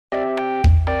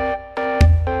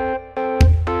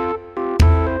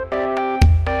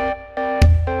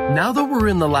Now that we're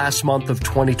in the last month of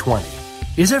 2020,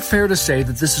 is it fair to say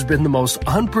that this has been the most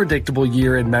unpredictable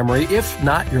year in memory, if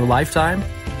not your lifetime?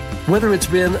 Whether it's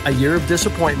been a year of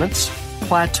disappointments,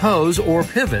 plateaus, or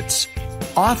pivots,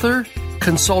 author,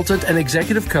 consultant, and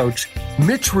executive coach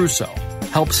Mitch Russo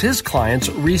helps his clients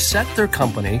reset their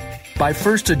company by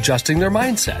first adjusting their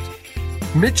mindset.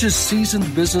 Mitch's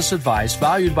seasoned business advice,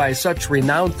 valued by such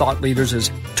renowned thought leaders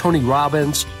as Tony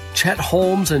Robbins, Chet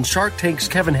Holmes, and Shark Tank's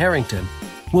Kevin Harrington,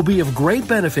 will be of great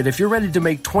benefit if you're ready to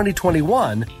make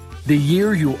 2021 the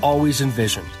year you always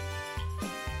envisioned.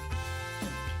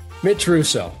 Mitch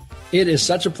Russo, it is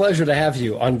such a pleasure to have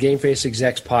you on GameFace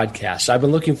Execs podcast. I've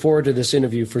been looking forward to this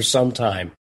interview for some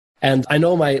time. And I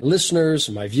know my listeners,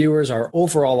 my viewers, our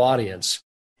overall audience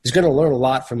is going to learn a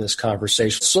lot from this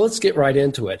conversation. So let's get right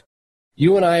into it.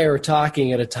 You and I are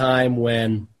talking at a time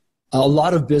when a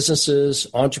lot of businesses,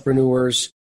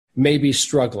 entrepreneurs may be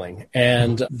struggling,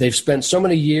 and they've spent so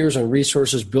many years and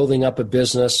resources building up a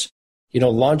business,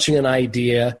 launching an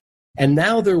idea, and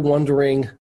now they're wondering,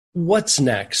 what's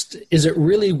next? Is it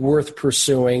really worth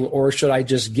pursuing, or should I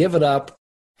just give it up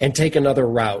and take another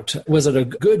route? Was it a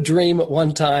good dream at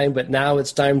one time, but now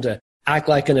it's time to act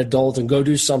like an adult and go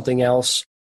do something else?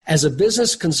 As a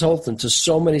business consultant to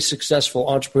so many successful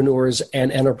entrepreneurs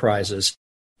and enterprises,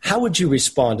 how would you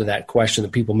respond to that question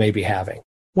that people may be having?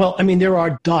 Well, there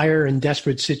are dire and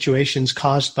desperate situations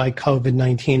caused by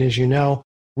COVID-19, as you know.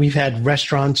 We've had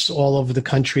restaurants all over the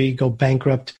country go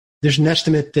bankrupt. There's an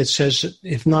estimate that says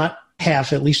if not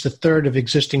half, at least a third of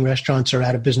existing restaurants are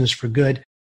out of business for good.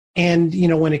 And,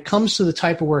 when it comes to the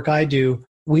type of work I do,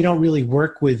 we don't really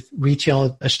work with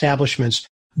retail establishments.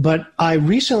 But I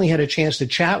recently had a chance to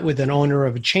chat with an owner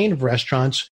of a chain of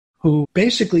restaurants who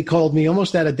basically called me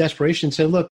almost out of desperation and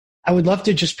said, look, I would love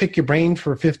to just pick your brain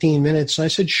for 15 minutes. And I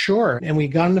said, sure. And we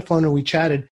got on the phone and we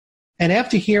chatted. And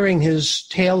after hearing his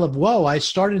tale of woe, I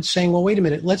started saying, well, wait a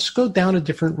minute, let's go down a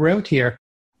different route here.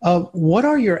 What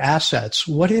are your assets?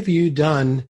 What have you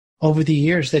done over the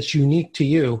years that's unique to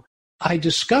you? I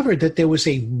discovered that there was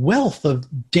a wealth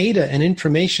of data and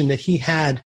information that he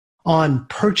had on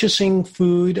purchasing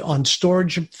food, on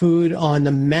storage of food, on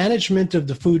the management of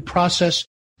the food process,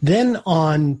 then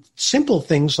on simple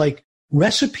things like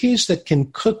recipes that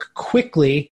can cook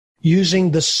quickly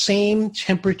using the same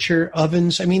temperature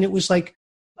ovens. It was like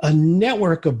a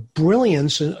network of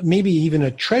brilliance, maybe even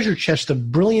a treasure chest of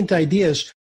brilliant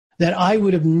ideas that I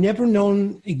would have never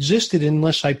known existed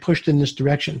unless I pushed in this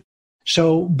direction.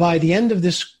 So by the end of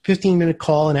this 15-minute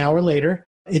call, an hour later,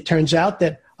 it turns out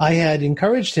that I had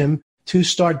encouraged him to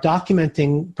start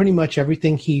documenting pretty much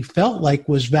everything he felt like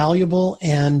was valuable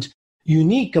and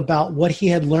unique about what he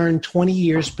had learned 20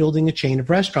 years building a chain of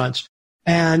restaurants.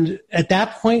 And at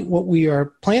that point, what we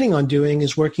are planning on doing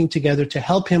is working together to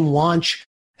help him launch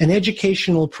an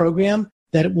educational program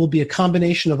that will be a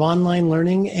combination of online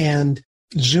learning and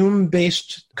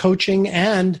Zoom-based coaching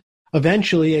and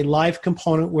eventually a live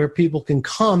component where people can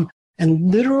come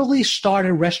and literally start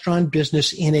a restaurant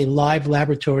business in a live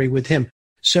laboratory with him.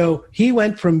 So he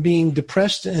went from being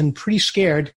depressed and pretty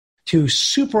scared to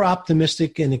super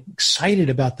optimistic and excited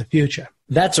about the future.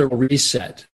 That's a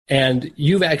reset. And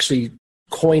you've actually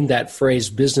coined that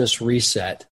phrase, business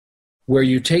reset, where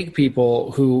you take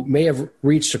people who may have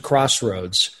reached a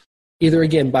crossroads, either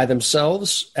again by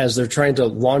themselves as they're trying to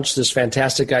launch this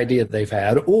fantastic idea that they've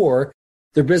had, or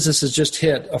their business has just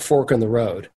hit a fork in the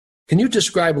road. Can you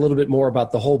describe a little bit more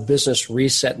about the whole business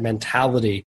reset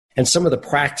mentality and some of the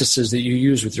practices that you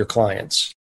use with your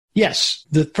clients? Yes.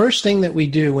 The first thing that we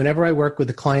do whenever I work with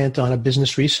a client on a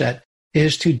business reset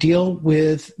is to deal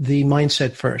with the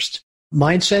mindset first.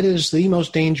 Mindset is the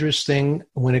most dangerous thing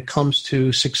when it comes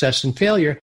to success and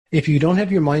failure. If you don't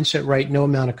have your mindset right, no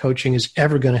amount of coaching is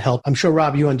ever going to help. I'm sure,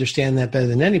 Rob, you understand that better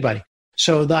than anybody.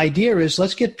 So the idea is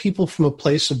let's get people from a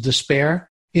place of despair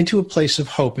into a place of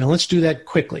hope. And let's do that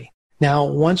quickly. Now,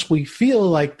 once we feel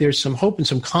like there's some hope and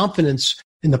some confidence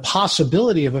in the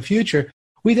possibility of a future,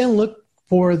 we then look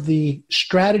for the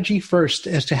strategy first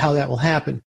as to how that will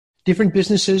happen. Different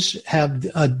businesses have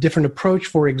a different approach.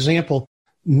 For example,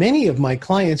 many of my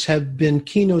clients have been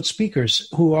keynote speakers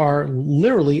who are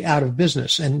literally out of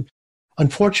business and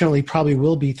unfortunately probably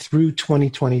will be through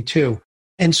 2022.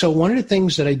 And so one of the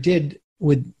things that I did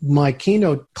with my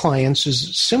keynote clients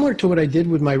is similar to what I did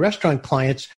with my restaurant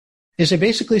clients, is I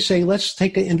basically say, let's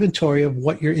take an inventory of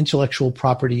what your intellectual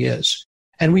property is.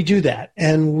 And we do that.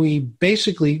 And we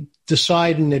basically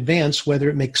decide in advance whether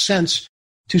it makes sense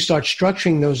to start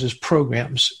structuring those as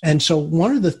programs. And so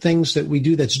one of the things that we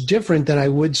do that's different than I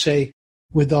would say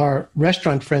with our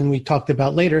restaurant friend we talked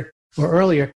about later or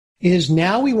earlier is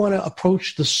now we want to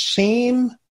approach the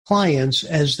same clients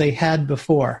as they had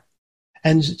before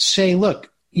and say,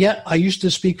 look, yeah, I used to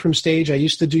speak from stage. I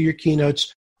used to do your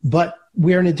keynotes, but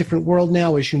we're in a different world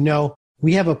now. As you know,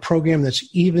 we have a program that's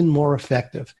even more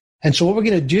effective. And so what we're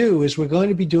going to do is we're going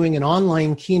to be doing an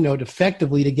online keynote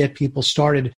effectively to get people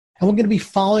started. And we're going to be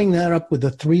following that up with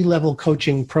a 3-level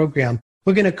coaching program.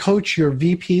 We're going to coach your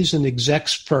VPs and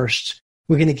execs first.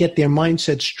 We're going to get their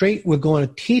mindset straight. We're going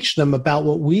to teach them about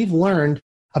what we've learned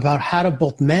about how to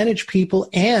both manage people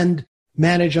and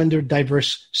manage under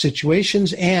diverse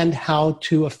situations and how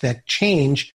to affect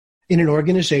change in an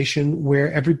organization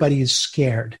where everybody is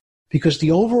scared. Because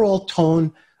the overall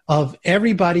tone of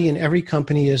everybody in every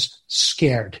company is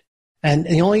scared. And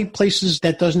the only places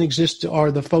that doesn't exist are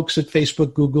the folks at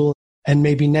Facebook, Google, and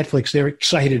maybe Netflix. They're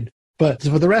excited. But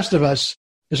for the rest of us,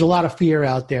 there's a lot of fear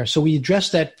out there. So we address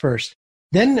that first.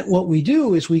 Then what we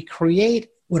do is we create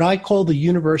what I call the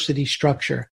university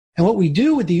structure. And what we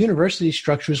do with the university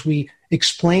structure is I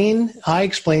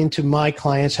explain to my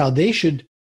clients how they should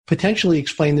potentially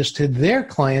explain this to their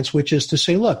clients, which is to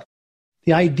say, look,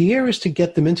 the idea is to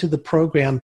get them into the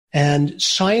program and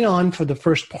sign on for the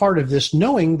first part of this,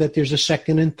 knowing that there's a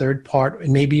second and third part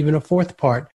and maybe even a fourth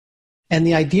part. And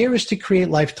the idea is to create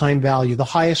lifetime value, the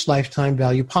highest lifetime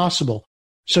value possible.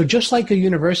 So just like a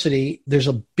university, there's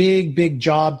a big, big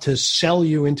job to sell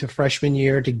you into freshman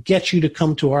year, to get you to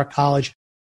come to our college.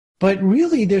 But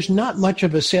really, there's not much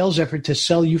of a sales effort to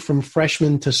sell you from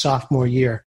freshman to sophomore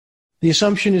year. The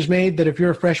assumption is made that if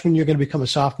you're a freshman, you're going to become a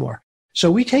sophomore. So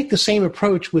we take the same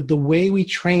approach with the way we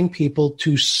train people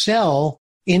to sell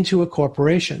into a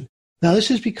corporation. Now, this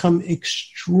has become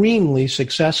extremely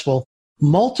successful,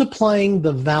 multiplying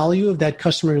the value of that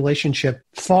customer relationship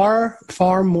far,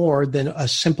 far more than a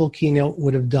simple keynote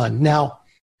would have done. Now,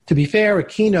 to be fair, a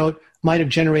keynote might have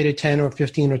generated $10 or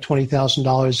 $15 or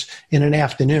 $20,000 in an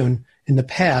afternoon in the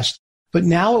past. But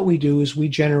now what we do is we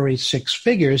generate 6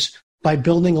 figures by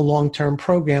building a long-term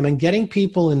program and getting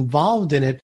people involved in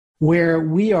it, where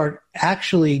we are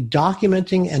actually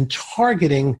documenting and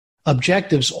targeting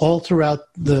objectives all throughout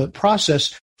the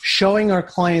process, showing our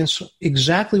clients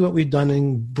exactly what we've done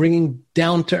and bringing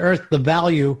down to earth the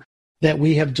value that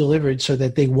we have delivered so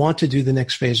that they want to do the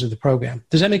next phase of the program.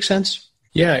 Does that make sense?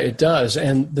 Yeah, it does.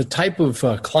 And the type of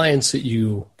clients that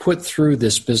you put through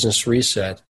this business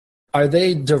reset, are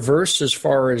they diverse as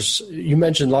far as, you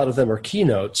mentioned a lot of them are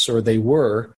keynotes, or they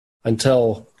were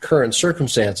until current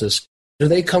circumstances. Do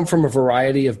they come from a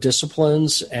variety of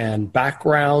disciplines and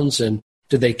backgrounds, and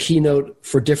do they keynote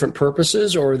for different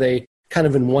purposes, or are they kind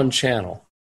of in one channel?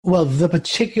 Well, the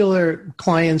particular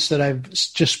clients that I've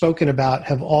just spoken about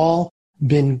have all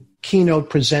been keynote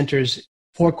presenters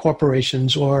for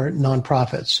corporations or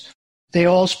nonprofits. They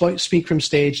all speak from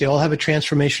stage. They all have a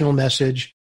transformational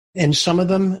message. And some of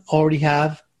them already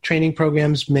have training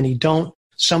programs. Many don't.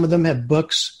 Some of them have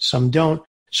books. Some don't.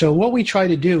 So what we try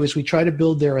to do is we try to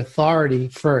build their authority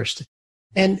first.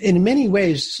 And in many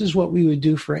ways, this is what we would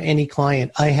do for any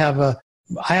client. I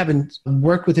haven't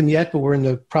worked with him yet, but we're in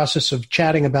the process of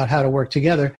chatting about how to work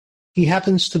together. He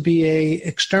happens to be an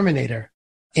exterminator.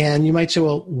 And you might say,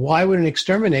 well, why would an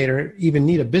exterminator even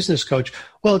need a business coach?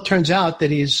 Well, it turns out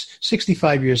that he's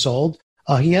 65 years old.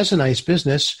 He has a nice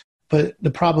business, but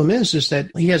the problem is that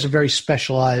he has a very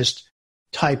specialized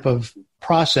type of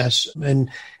process, and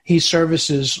he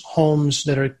services homes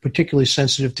that are particularly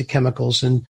sensitive to chemicals.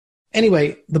 And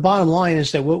anyway, the bottom line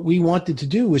is that what we wanted to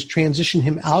do was transition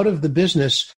him out of the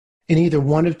business in either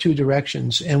one of two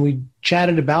directions. And we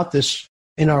chatted about this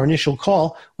in our initial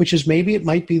call, which is maybe it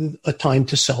might be a time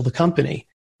to sell the company.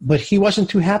 But he wasn't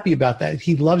too happy about that.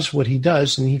 He loves what he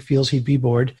does, and he feels he'd be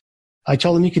bored. I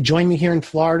told him he could join me here in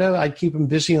Florida. I'd keep him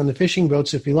busy on the fishing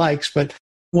boats if he likes. But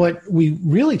what we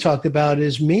really talked about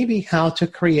is maybe how to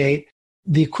create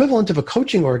the equivalent of a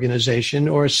coaching organization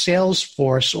or a sales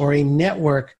force or a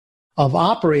network of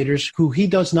operators who he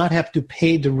does not have to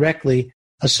pay directly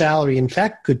a salary. In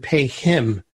fact, could pay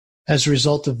him as a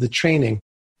result of the training.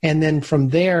 And then from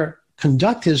there,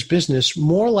 conduct his business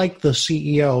more like the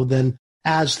CEO than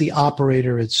as the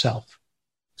operator itself.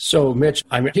 So, Mitch,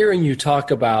 I'm hearing you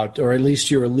talk about, or at least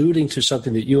you're alluding to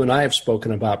something that you and I have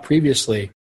spoken about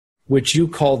previously, which you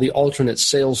call the alternate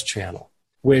sales channel,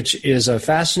 which is a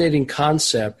fascinating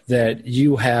concept that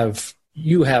you have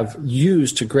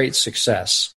used to great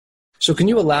success. So can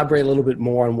you elaborate a little bit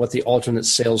more on what the alternate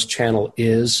sales channel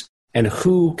is and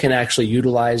who can actually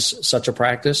utilize such a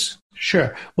practice?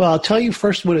 Sure. Well, I'll tell you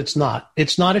first what it's not.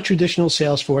 It's not a traditional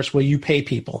sales force where you pay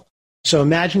people. So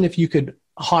imagine if you could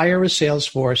hire a sales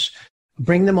force,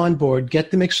 bring them on board, get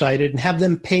them excited, and have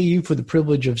them pay you for the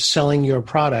privilege of selling your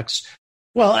products.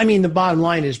 Well, I mean, the bottom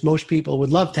line is most people would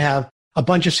love to have a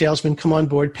bunch of salesmen come on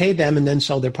board, pay them, and then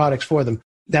sell their products for them.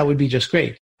 That would be just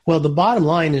great. Well, the bottom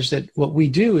line is that what we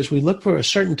do is we look for a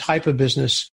certain type of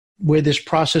business where this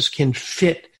process can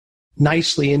fit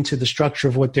nicely into the structure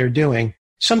of what they're doing.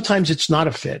 Sometimes it's not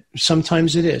a fit.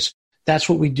 Sometimes it is. That's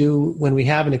what we do when we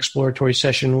have an exploratory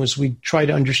session, was we try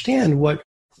to understand what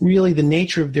really the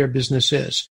nature of their business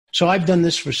is. So I've done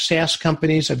this for SaaS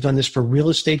companies. I've done this for real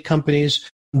estate companies.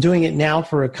 I'm doing it now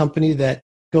for a company that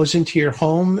goes into your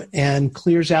home and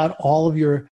clears out all of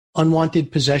your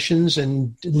unwanted possessions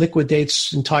and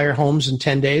liquidates entire homes in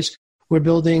 10 days. We're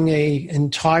building an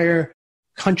entire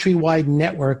countrywide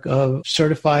network of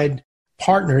certified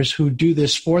partners who do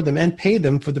this for them and pay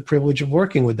them for the privilege of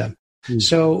working with them.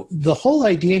 So the whole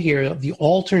idea here of the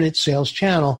alternate sales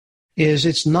channel is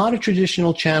it's not a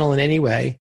traditional channel in any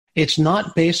way. It's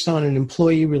not based on an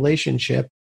employee relationship,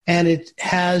 and it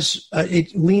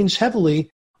leans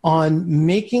heavily on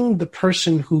making the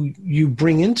person who you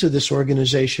bring into this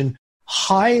organization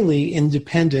highly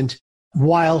independent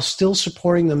while still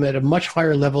supporting them at a much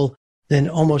higher level than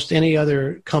almost any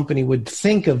other company would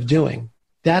think of doing.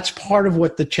 That's part of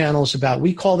what the channel is about.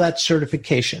 We call that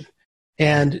certification.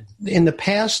 And in the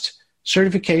past,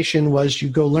 certification was you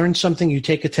go learn something, you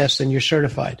take a test, and you're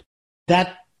certified.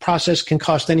 That process can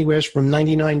cost anywhere from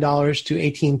 $99 to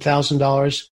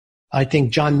 $18,000. I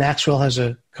think John Maxwell has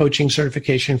a coaching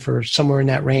certification for somewhere in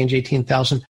that range,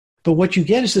 $18,000. But what you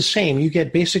get is the same. You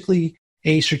get basically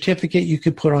a certificate you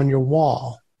could put on your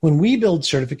wall. When we build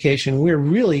certification, we're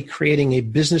really creating a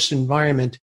business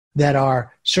environment that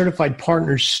our certified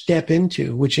partners step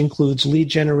into, which includes lead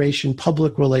generation,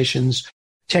 public relations,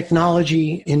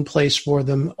 technology in place for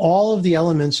them, all of the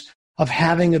elements of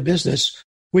having a business,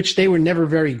 which they'll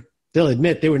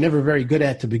admit they were never very good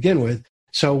at to begin with.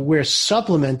 So we're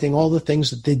supplementing all the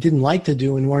things that they didn't like to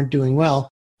do and weren't doing well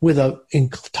with an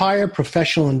entire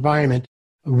professional environment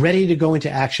ready to go into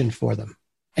action for them.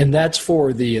 And that's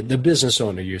for the business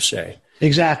owner, you say?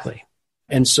 Exactly.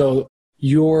 And so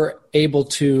you're able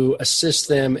to assist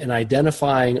them in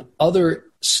identifying other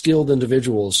skilled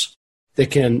individuals that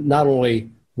can not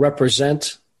only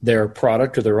represent their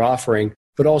product or their offering,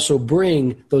 but also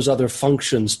bring those other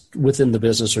functions within the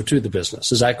business or to the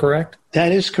business. Is that correct?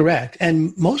 That is correct.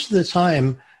 And most of the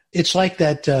time, it's like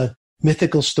that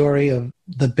mythical story of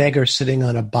the beggar sitting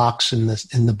on a box in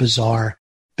the bazaar,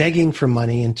 begging for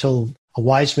money until a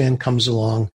wise man comes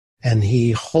along and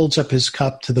he holds up his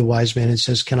cup to the wise man and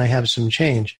says, "Can I have some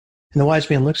change?" And the wise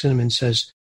man looks at him and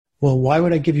says, "Well, why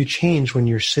would I give you change when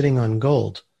you're sitting on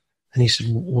gold?" And he said,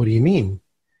 "What do you mean?"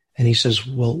 And he says,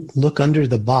 "Well, look under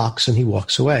the box," and he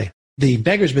walks away. The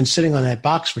beggar's been sitting on that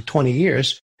box for 20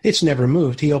 years. It's never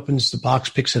moved. He opens the box,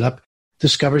 picks it up,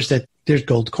 discovers that there's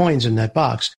gold coins in that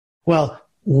box. Well,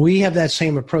 we have that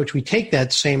same approach. We take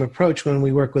that same approach when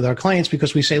we work with our clients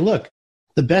because we say, look,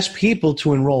 the best people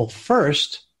to enroll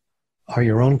first are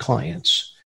your own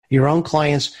clients. Your own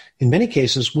clients, in many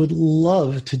cases, would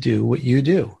love to do what you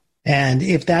do. And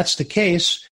if that's the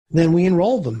case, then we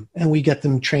enroll them and we get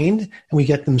them trained and we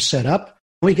get them set up.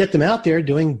 And we get them out there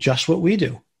doing just what we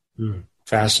do.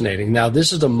 Fascinating. Now,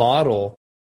 this is a model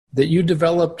that you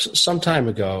developed some time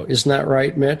ago. Isn't that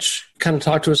right, Mitch? Kind of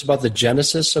talk to us about the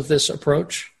genesis of this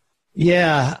approach.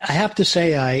 Yeah, I have to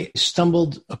say I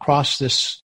stumbled across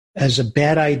this as a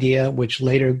bad idea, which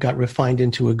later got refined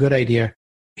into a good idea.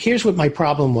 Here's what my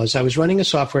problem was. I was running a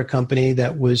software company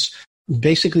that was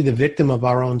basically the victim of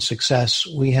our own success.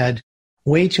 We had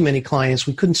way too many clients.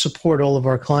 We couldn't support all of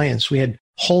our clients. We had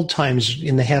hold times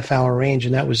in the half-hour range,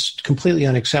 and that was completely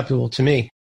unacceptable to me.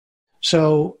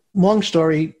 So long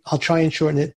story, I'll try and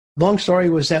shorten it. Long story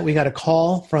was that we got a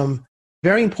call from a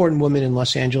very important woman in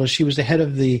Los Angeles. She was the head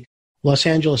of the Los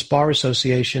Angeles Bar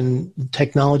Association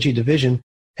Technology Division,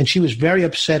 and she was very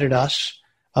upset at us.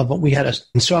 We had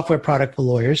a software product for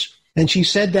lawyers, and she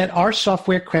said that our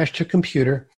software crashed her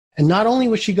computer, and not only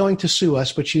was she going to sue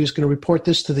us, but she was going to report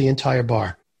this to the entire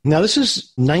bar. Now, this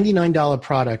is a $99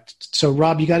 product. So,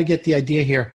 Rob, you got to get the idea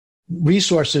here.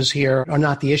 Resources here are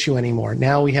not the issue anymore.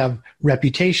 Now we have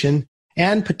reputation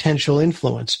and potential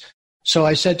influence. So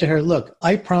I said to her, look,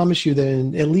 I promise you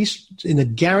that at least in a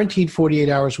guaranteed 48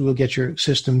 hours, we will get your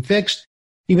system fixed,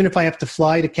 even if I have to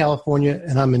fly to California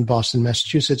and I'm in Boston,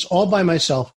 Massachusetts, all by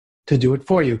myself to do it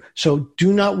for you. So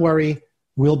do not worry.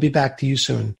 We'll be back to you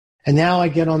soon. And now I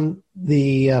get on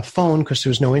the phone because there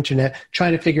was no internet,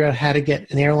 trying to figure out how to get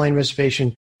an airline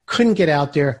reservation. Couldn't get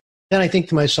out there. Then I think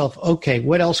to myself, okay,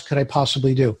 what else could I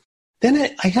possibly do?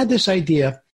 Then I had this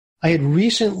idea. I had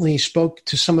recently spoke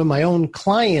to some of my own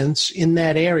clients in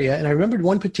that area, and I remembered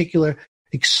one particular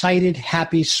excited,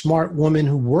 happy, smart woman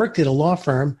who worked at a law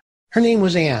firm. Her name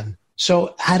was Anne.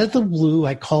 So out of the blue,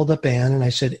 I called up Ann and I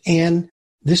said, Ann,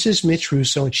 this is Mitch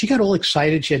Russo. And she got all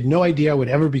excited. She had no idea I would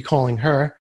ever be calling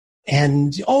her.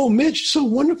 And, oh, Mitch, so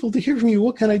wonderful to hear from you.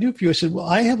 What can I do for you? I said, well,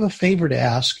 I have a favor to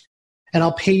ask, and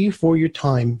I'll pay you for your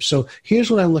time. So here's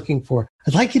what I'm looking for.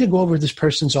 I'd like you to go over to this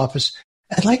person's office.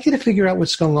 I'd like you to figure out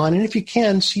what's going on. And if you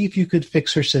can, see if you could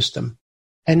fix her system.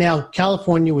 And now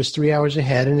California was 3 hours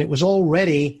ahead, and it was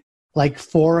already like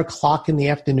 4 o'clock in the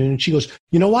afternoon. And she goes,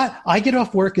 you know what? I get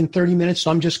off work in 30 minutes,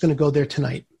 so I'm just going to go there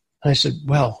tonight. And I said,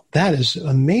 well, that is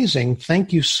amazing.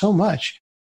 Thank you so much.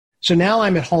 So now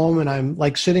I'm at home and I'm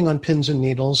like sitting on pins and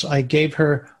needles. I gave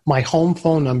her my home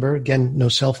phone number. Again, no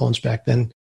cell phones back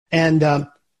then. And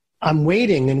I'm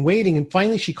waiting and waiting. And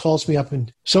finally she calls me up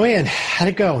and, so Ann, how'd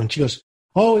it go? And she goes,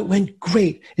 oh, it went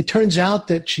great. It turns out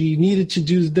that she needed to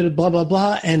do the blah, blah,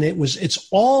 blah. And it's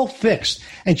all fixed.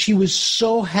 And she was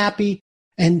so happy.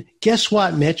 And guess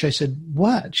what, Mitch? I said,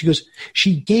 what? She goes,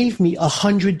 she gave me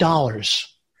 $100.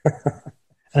 And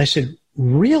I said,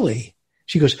 really?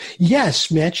 She goes, yes,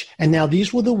 Mitch. And now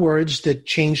these were the words that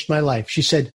changed my life. She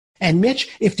said, and Mitch,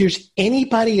 if there's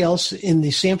anybody else in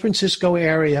the San Francisco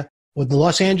area or the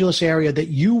Los Angeles area that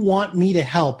you want me to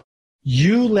help,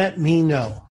 you let me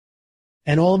know.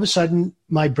 And all of a sudden,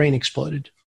 my brain exploded.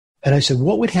 And I said,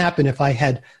 what would happen if I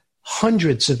had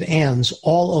hundreds of Anns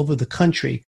all over the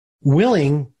country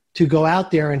willing to go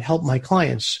out there and help my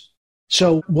clients?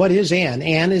 So what is Ann?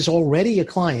 Ann is already a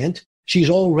client. She's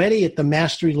already at the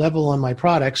mastery level on my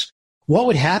products. What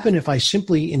would happen if I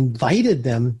simply invited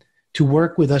them to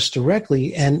work with us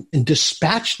directly and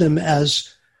dispatch them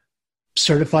as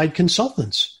certified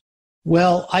consultants?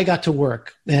 Well, I got to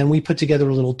work and we put together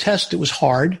a little test. It was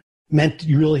hard, meant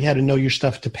you really had to know your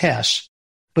stuff to pass.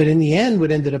 But in the end,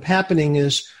 what ended up happening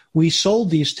is we sold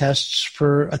these tests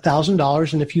for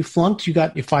 $1,000. And if you flunked, you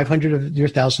got your 500 of your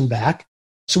 1,000 back.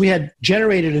 So we had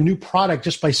generated a new product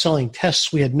just by selling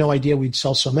tests. We had no idea we'd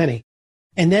sell so many.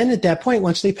 And then at that point,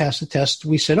 once they passed the test,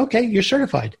 we said, okay, you're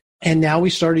certified. And now we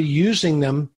started using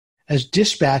them as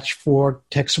dispatch for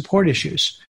tech support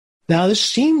issues. Now, this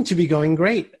seemed to be going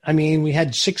great. I mean, we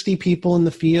had 60 people in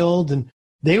the field and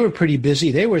they were pretty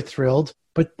busy. They were thrilled.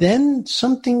 But then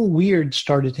something weird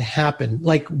started to happen,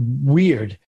 like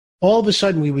weird. All of a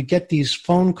sudden, we would get these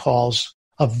phone calls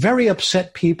of very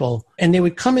upset people, and they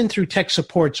would come in through tech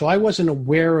support, so I wasn't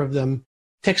aware of them.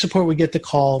 Tech support would get the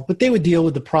call, but they would deal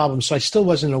with the problem, so I still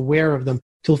wasn't aware of them,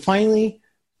 till finally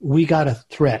we got a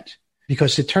threat,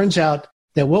 because it turns out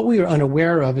that what we were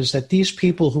unaware of is that these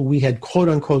people who we had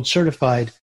quote-unquote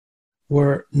certified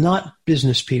were not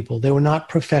business people. They were not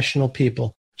professional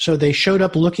people. So they showed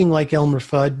up looking like Elmer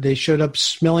Fudd. They showed up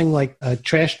smelling like a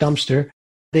trash dumpster.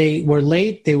 They were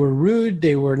late, they were rude,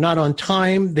 they were not on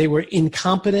time, they were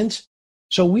incompetent.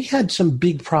 So we had some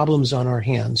big problems on our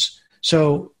hands.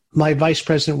 So my vice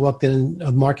president walked in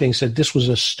of marketing and said, this was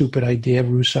a stupid idea,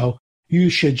 Russo. You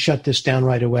should shut this down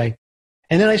right away.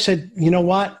 And then I said, you know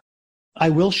what? I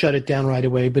will shut it down right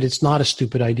away, but it's not a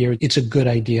stupid idea. It's a good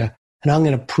idea, and I'm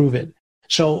going to prove it.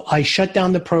 So I shut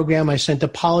down the program. I sent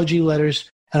apology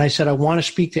letters, and I said, I want to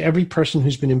speak to every person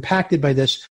who's been impacted by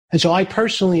this. And so I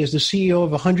personally, as the CEO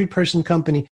of a 100-person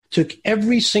company, took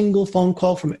every single phone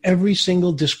call from every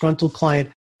single disgruntled client,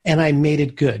 and I made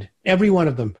it good, every one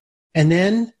of them. And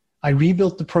then I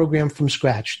rebuilt the program from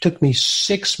scratch. It took me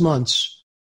 6 months,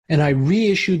 and I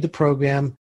reissued the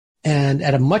program and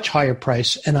at a much higher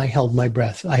price, and I held my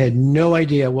breath. I had no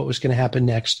idea what was going to happen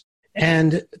next.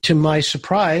 And to my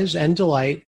surprise and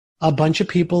delight, a bunch of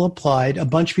people applied. A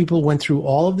bunch of people went through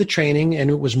all of the training, and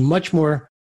it was much more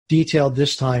detailed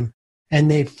this time. And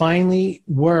they finally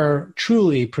were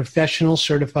truly professional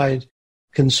certified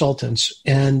consultants.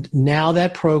 And now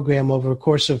that program, over a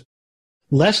course of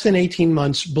less than 18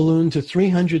 months, ballooned to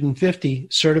 350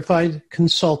 certified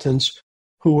consultants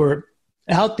who were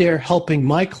out there helping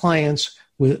my clients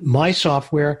with my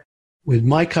software, with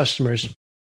my customers,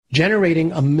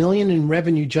 generating $1 million in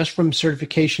revenue just from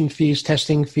certification fees,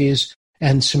 testing fees,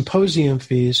 and symposium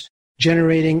fees,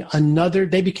 generating another.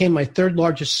 They became my third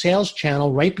largest sales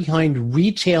channel right behind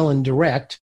retail and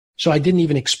direct. So I didn't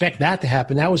even expect that to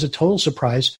happen. That was a total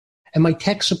surprise. And my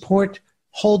tech support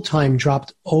hold time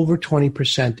dropped over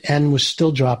 20% and was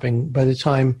still dropping by the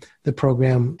time the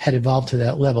program had evolved to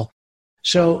that level.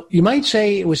 So you might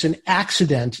say it was an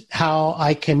accident how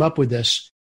I came up with this.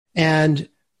 And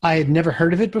I had never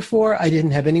heard of it before. I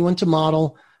didn't have anyone to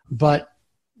model, but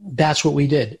that's what we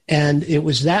did. And it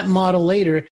was that model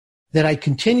later that I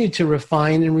continued to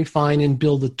refine and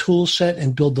build the tool set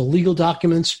and build the legal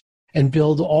documents and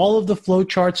build all of the flow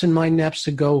charts and mind maps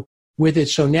to go with it.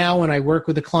 So now when I work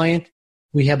with a client,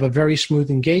 we have a very smooth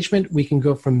engagement. We can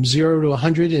go from 0 to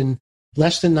 100 in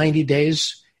less than 90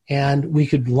 days, and we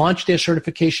could launch their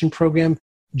certification program,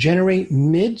 generate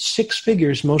mid six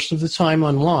figures most of the time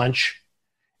on launch,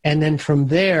 and then from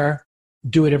there,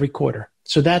 do it every quarter.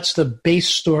 So that's the base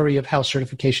story of how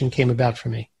certification came about for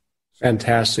me.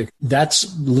 Fantastic.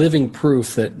 That's living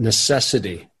proof that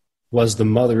necessity was the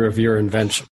mother of your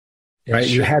invention, right?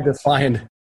 You had to find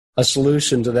a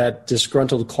solution to that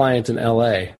disgruntled client in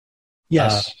LA.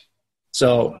 Yes.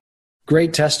 So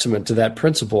great testament to that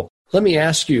principle. Let me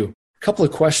ask you a couple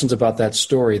of questions about that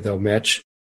story, though, Mitch.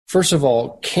 First of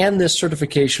all, can this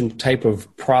certification type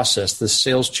of process, this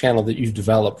sales channel that you've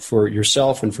developed for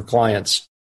yourself and for clients,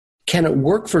 can it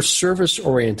work for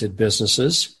service-oriented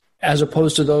businesses as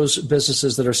opposed to those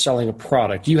businesses that are selling a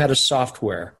product? You had a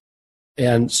software,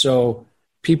 and so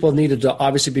people needed to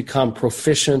obviously become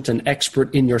proficient and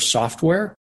expert in your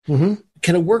software. Mm-hmm.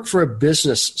 Can it work for a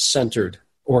business-centered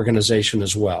organization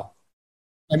as well?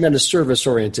 I meant a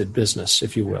service-oriented business,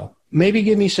 if you will. Maybe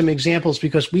give me some examples,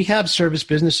 because we have service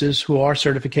businesses who are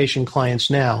certification clients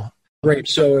now. Great.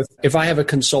 So if I have a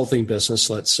consulting business,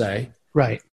 let's say.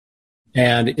 Right.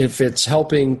 And if it's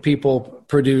helping people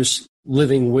produce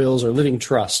living wills or living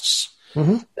trusts,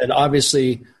 mm-hmm. then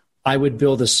obviously I would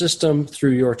build a system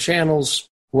through your channels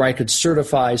where I could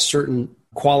certify certain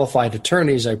qualified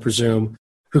attorneys, I presume,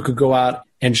 who could go out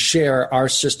and share our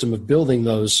system of building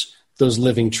those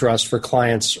living trusts for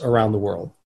clients around the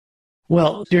world.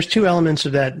 Well, there's two elements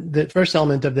of that. The first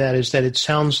element of that is that it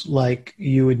sounds like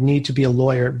you would need to be a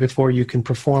lawyer before you can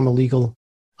perform a legal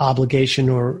obligation,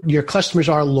 or your customers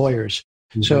are lawyers.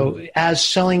 Mm-hmm. So as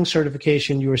selling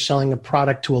certification, you are selling a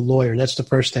product to a lawyer. That's the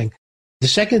first thing. The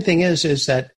second thing is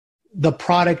that the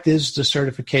product is the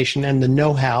certification and the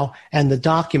know-how and the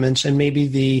documents and maybe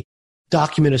the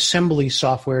document assembly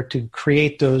software to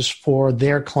create those for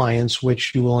their clients,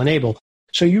 which you will enable.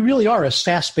 So you really are a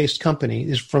SaaS-based company,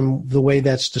 is from the way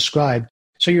that's described.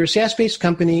 So you're a SaaS-based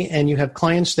company and you have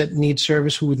clients that need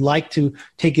service who would like to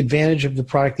take advantage of the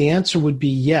product. The answer would be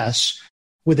yes,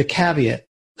 with a caveat.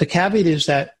 The caveat is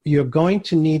that you're going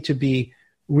to need to be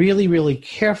really, really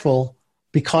careful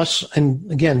because,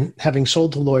 and again, having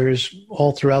sold to lawyers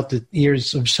all throughout the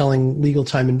years of selling legal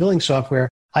time and billing software,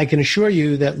 I can assure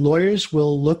you that lawyers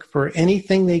will look for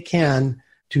anything they can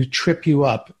to trip you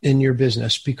up in your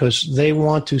business because they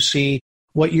want to see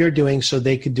what you're doing so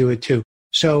they could do it too.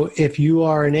 So if you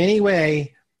are in any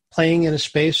way playing in a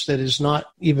space that is not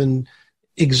even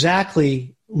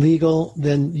exactly legal,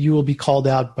 then you will be called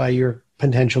out by your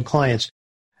potential clients.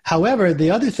 However,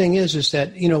 the other thing is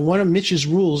that, one of Mitch's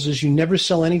rules is you never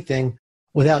sell anything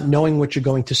without knowing what you're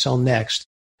going to sell next.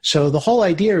 So the whole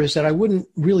idea is that I wouldn't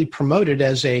really promote it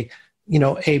as a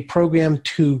program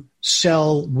to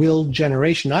sell will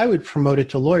generation. I would promote it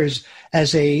to lawyers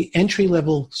as a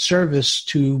entry-level service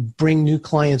to bring new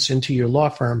clients into your law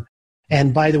firm.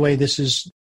 And by the way, this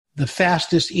is the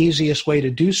fastest, easiest way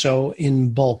to do so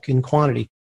in bulk, in quantity.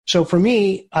 So for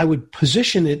me, I would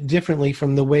position it differently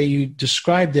from the way you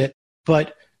described it.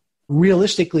 But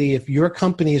realistically, if your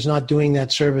company is not doing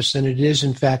that service, then it is,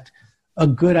 in fact, a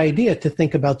good idea to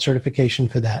think about certification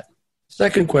for that.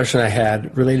 Second question I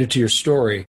had related to your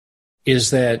story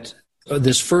is that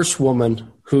this first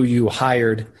woman who you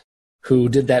hired, who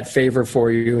did that favor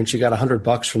for you, and she got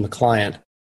 $100 from the client,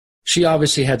 she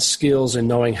obviously had skills in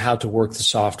knowing how to work the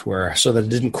software so that it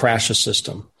didn't crash a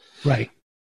system. Right.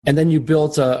 And then you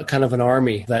built a kind of an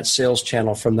army, that sales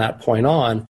channel from that point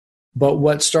on. But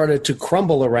what started to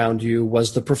crumble around you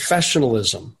was the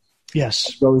professionalism.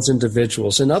 Yes. Of those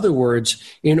individuals. In other words,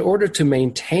 in order to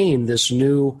maintain this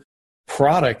new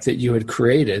product that you had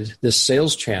created, this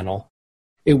sales channel,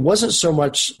 it wasn't so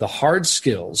much the hard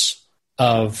skills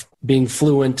of being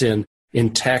fluent in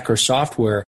tech or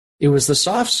software. It was the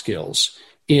soft skills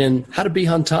in how to be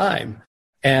on time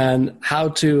and how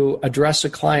to address a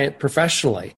client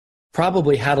professionally,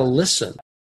 probably how to listen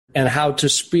and how to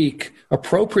speak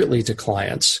appropriately to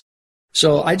clients.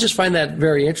 So I just find that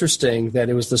very interesting that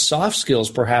it was the soft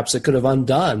skills perhaps that could have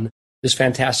undone this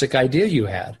fantastic idea you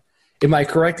had. Am I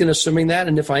correct in assuming that?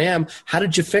 And if I am, how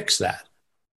did you fix that?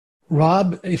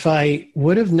 Rob, if I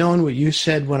would have known what you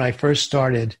said when I first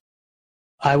started,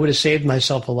 I would have saved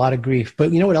myself a lot of grief.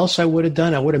 But you know what else I would have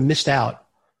done? I would have missed out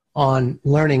on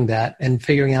learning that and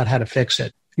figuring out how to fix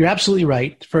it. You're absolutely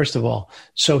right, first of all.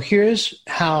 So here's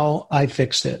how I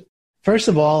fixed it. First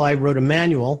of all, I wrote a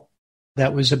manual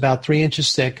that was about 3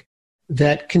 inches thick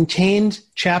that contained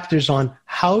chapters on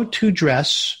how to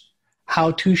dress,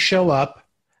 how to show up,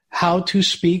 how to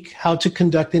speak, how to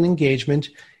conduct an engagement.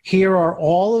 Here are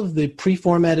all of the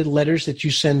pre-formatted letters that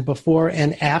you send before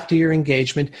and after your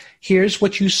engagement. Here's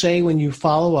what you say when you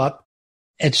follow up.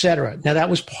 etc. Now, that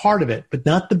was part of it, but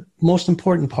not the most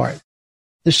important part.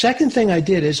 The second thing I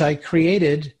did is I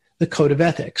created the Code of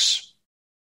Ethics.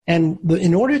 And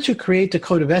in order to create the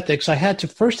Code of Ethics, I had to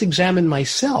first examine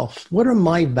myself. What are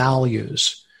my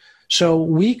values? So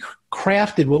we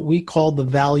crafted what we call the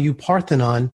Value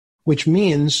Parthenon, which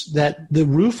means that the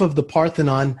roof of the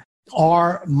Parthenon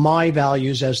are my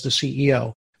values as the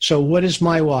CEO. So what is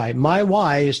my why? My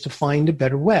why is to find a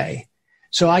better way.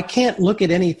 So I can't look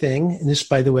at anything, and this,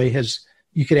 by the way,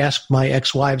 you could ask my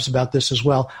ex-wives about this as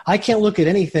well. I can't look at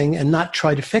anything and not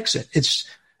try to fix it. It's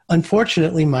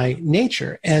unfortunately my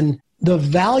nature. And the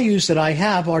values that I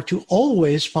have are to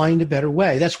always find a better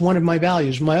way. That's one of my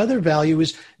values. My other value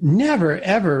is never,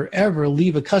 ever, ever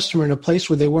leave a customer in a place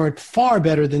where they weren't far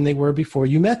better than they were before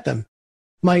you met them.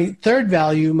 My third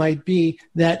value might be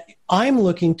that I'm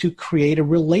looking to create a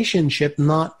relationship,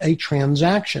 not a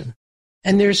transaction.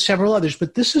 And there's several others,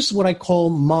 but this is what I call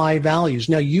my values.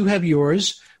 Now, you have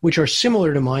yours, which are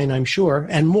similar to mine, I'm sure,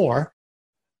 and more.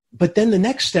 But then the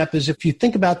next step is if you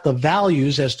think about the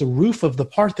values as the roof of the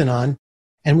Parthenon,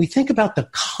 and we think about the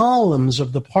columns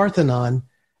of the Parthenon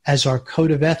as our code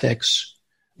of ethics,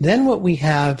 then what we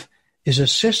have is a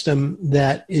system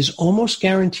that is almost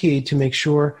guaranteed to make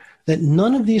sure that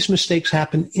none of these mistakes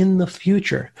happen in the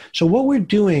future. So what we're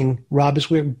doing, Rob, is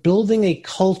we're building a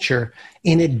culture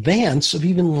in advance of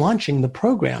even launching the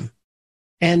program.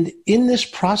 And in this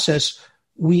process,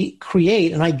 we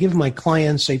create, and I give my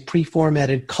clients a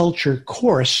pre-formatted culture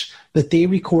course that they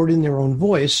record in their own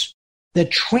voice that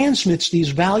transmits these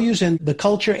values and the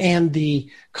culture and the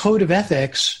code of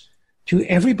ethics to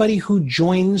everybody who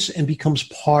joins and becomes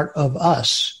part of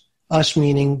us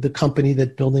meaning the company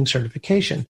that's building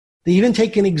certification. They even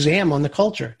take an exam on the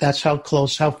culture. That's how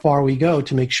far we go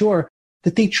to make sure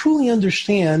that they truly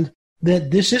understand that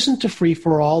this isn't a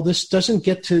free-for-all. This doesn't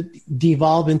get to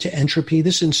devolve into entropy.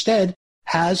 This instead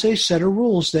has a set of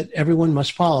rules that everyone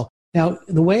must follow. Now,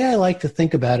 the way I like to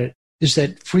think about it is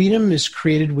that freedom is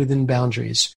created within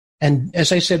boundaries. And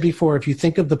as I said before, if you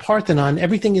think of the Parthenon,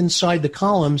 everything inside the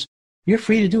columns, you're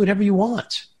free to do whatever you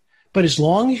want. But as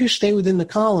long as you stay within the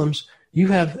columns, you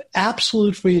have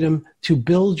absolute freedom to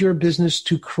build your business,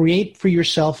 to create for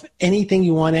yourself anything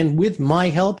you want, and with my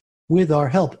help, with our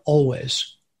help,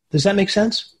 always. Does that make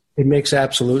sense? It makes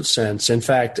absolute sense. In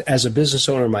fact, as a business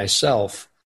owner myself,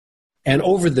 and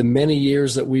over the many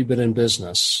years that we've been in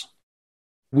business,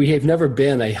 we have never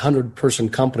been a 100-person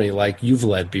company like you've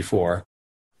led before.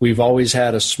 We've always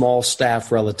had a small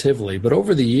staff relatively, but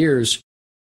over the years,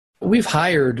 we've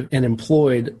hired and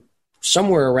employed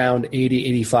somewhere around 80,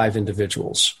 85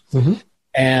 individuals. Mm-hmm.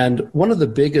 And one of the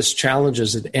biggest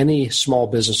challenges that any small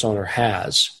business owner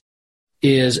has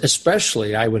is,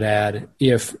 especially, I would add,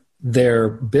 if their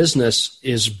business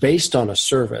is based on a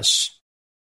service,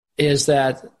 is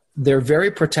that they're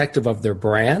very protective of their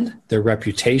brand, their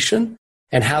reputation,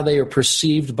 and how they are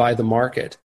perceived by the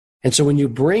market. And so when you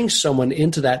bring someone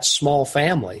into that small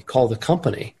family called a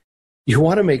company, you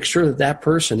want to make sure that that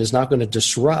person is not going to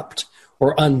disrupt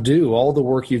or undo all the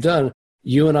work you've done.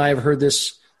 You and I have heard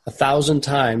this 1,000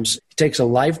 times. It takes a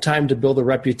lifetime to build a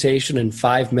reputation and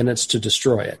 5 minutes to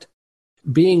destroy it.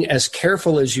 Being as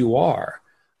careful as you are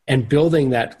and building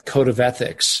that code of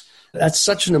ethics, that's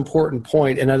such an important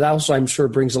point. And it also, I'm sure,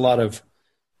 brings a lot of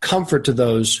comfort to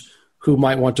those who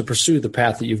might want to pursue the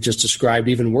path that you've just described,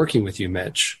 even working with you,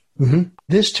 Mitch. Mm-hmm.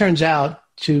 This turns out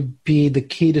to be the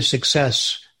key to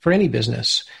success for any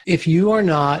business. If you are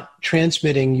not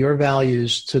transmitting your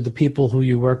values to the people who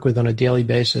you work with on a daily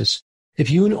basis,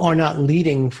 if you are not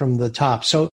leading from the top.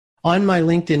 So on my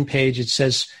LinkedIn page, it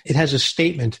says, it has a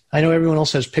statement. I know everyone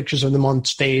else has pictures of them on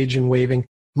stage and waving.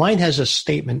 Mine has a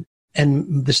statement.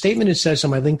 And the statement it says on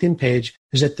my LinkedIn page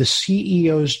is that the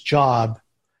CEO's job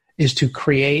is to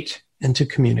create and to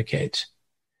communicate.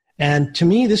 And to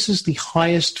me, this is the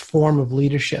highest form of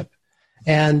leadership.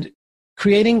 And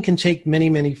creating can take many,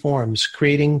 many forms.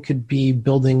 Creating could be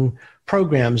building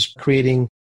programs, creating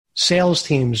sales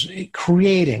teams,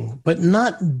 creating, but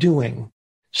not doing.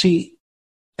 See,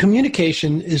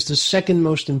 communication is the second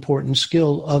most important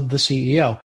skill of the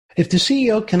CEO. If the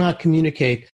CEO cannot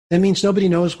communicate, that means nobody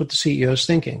knows what the CEO is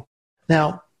thinking.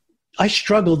 Now, I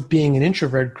struggled being an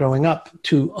introvert growing up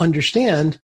to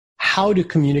understand how to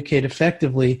communicate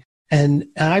effectively. And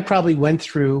I probably went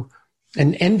through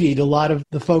and envied a lot of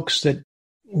the folks that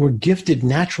were gifted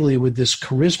naturally with this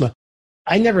charisma.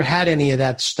 I never had any of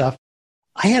that stuff.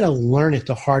 I had to learn it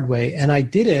the hard way. And I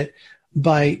did it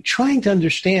by trying to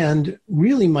understand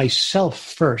really myself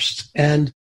first.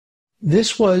 And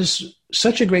this was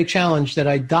such a great challenge that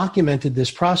I documented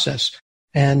this process.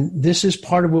 And this is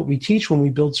part of what we teach when we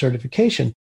build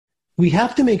certification. we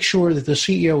have to make sure that the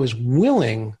CEO is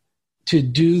willing to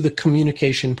do the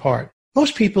communication part.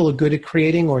 Most people are good at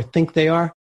creating or think they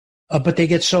are, but they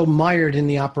get so mired in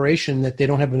the operation that they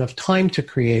don't have enough time to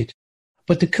create.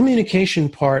 But the communication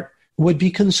part would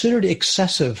be considered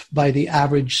excessive by the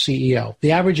average CEO.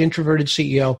 The average introverted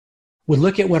CEO would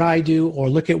look at what I do or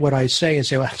look at what I say and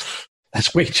say, well,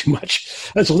 that's way too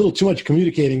much. That's a little too much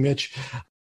communicating, Mitch.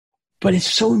 But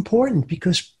it's so important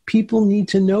because people need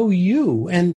to know you.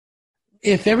 And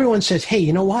if everyone says, hey,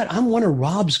 you know what? I'm one of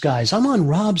Rob's guys. I'm on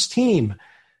Rob's team.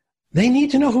 They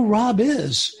need to know who Rob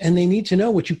is, and they need to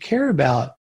know what you care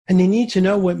about, and they need to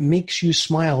know what makes you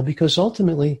smile, because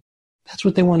ultimately that's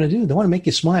what they want to do. They want to make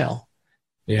you smile.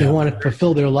 Yeah. They want to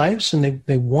fulfill their lives, and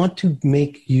they want to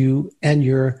make you and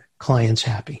your clients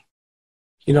happy.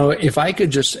 You know, if I could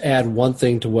just add one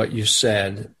thing to what you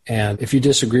said, and if you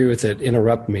disagree with it,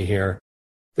 interrupt me here.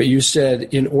 But you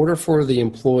said in order for the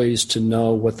employees to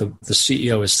know what the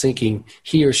CEO is thinking,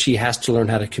 he or she has to learn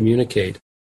how to communicate.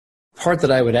 Part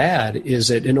that I would add is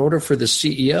that in order for the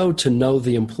CEO to know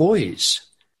the employees,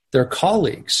 their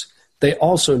colleagues, they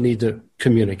also need to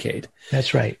communicate.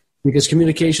 That's right. Because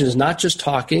communication is not just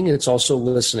talking, it's also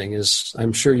listening, as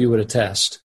I'm sure you would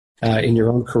attest in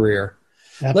your own career.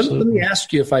 Absolutely. Let me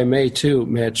ask you, if I may too,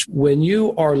 Mitch, when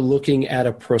you are looking at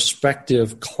a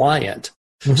prospective client,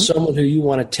 someone who you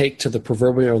want to take to the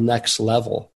proverbial next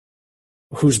level,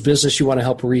 whose business you want to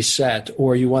help reset,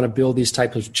 or you want to build these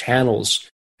types of channels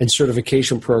and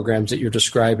certification programs that you're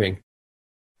describing,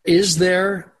 is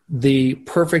there the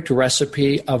perfect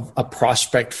recipe of a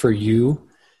prospect for you?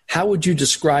 How would you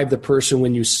describe the person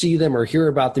when you see them or hear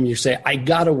about them? You say, I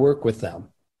got to work with them.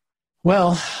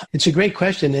 Well, it's a great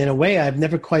question. In a way, I've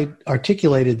never quite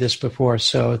articulated this before.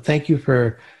 So thank you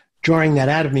for drawing that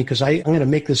out of me, because I'm going to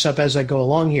make this up as I go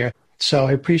along here. So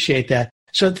I appreciate that.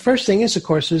 So the first thing is, of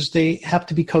course, is they have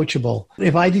to be coachable.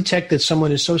 If I detect that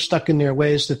someone is so stuck in their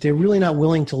ways that they're really not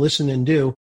willing to listen and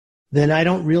do, then I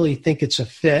don't really think it's a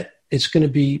fit. It's going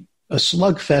to be a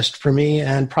slugfest for me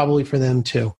and probably for them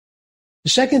too. The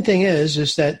second thing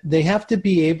is that they have to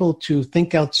be able to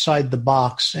think outside the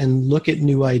box and look at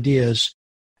new ideas.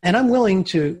 And I'm willing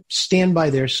to stand by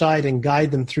their side and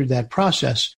guide them through that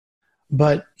process.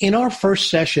 But in our first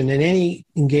session, in any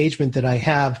engagement that I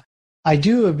have, I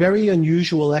do a very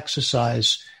unusual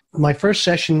exercise. My first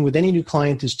session with any new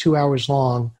client is 2 hours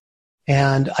long,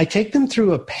 and I take them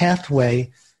through a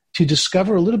pathway to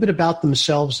discover a little bit about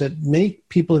themselves that many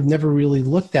people have never really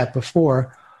looked at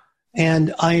before.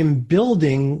 And I am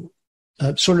building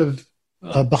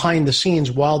behind the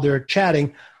scenes while they're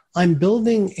chatting, I'm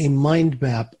building a mind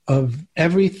map of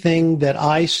everything that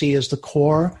I see as the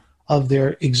core of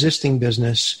their existing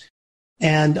business.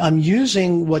 And I'm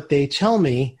using what they tell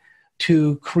me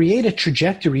to create a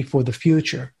trajectory for the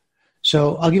future.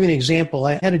 So I'll give you an example.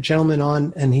 I had a gentleman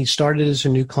on, and he started as a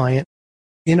new client.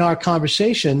 In our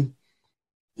conversation,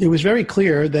 it was very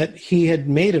clear that he had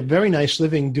made a very nice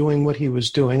living doing what he was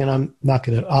doing. And I'm not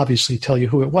going to obviously tell you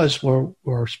who it was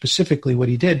or specifically what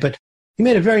he did, but he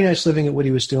made a very nice living at what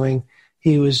he was doing.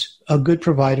 He was a good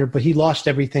provider, but he lost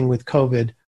everything with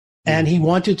COVID. And he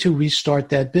wanted to restart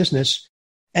that business.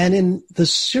 And in the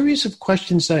series of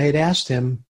questions that I had asked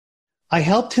him, I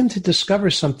helped him to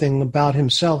discover something about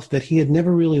himself that he had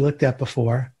never really looked at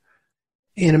before.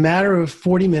 In a matter of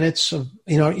 40 minutes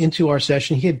into our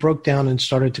session, he had broke down and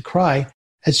started to cry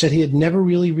and said he had never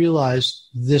really realized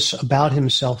this about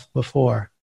himself before.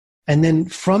 And then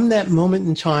from that moment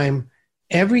in time,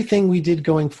 everything we did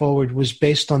going forward was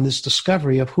based on this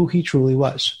discovery of who he truly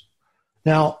was.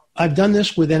 Now, I've done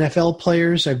this with NFL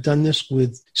players. I've done this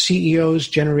with CEOs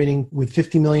generating with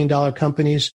 $50 million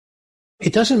companies.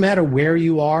 It doesn't matter where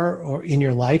you are or in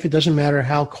your life. It doesn't matter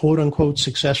how quote unquote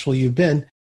successful you've been.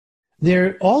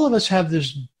 All of us have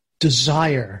this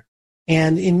desire.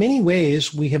 And in many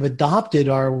ways, we have adopted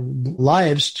our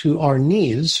lives to our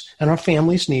needs and our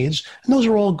family's needs. And those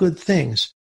are all good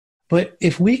things. But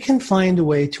if we can find a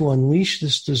way to unleash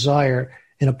this desire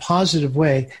in a positive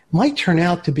way, it might turn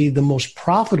out to be the most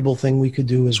profitable thing we could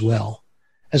do as well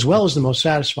as the most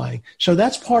satisfying. So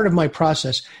that's part of my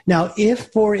process. Now, if,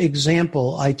 for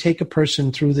example, I take a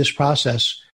person through this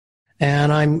process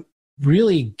and I'm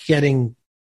really getting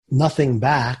nothing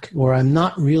back, or I'm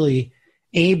not really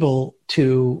able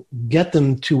to get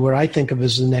them to where I think of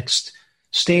as the next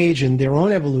stage in their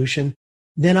own evolution,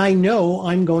 then I know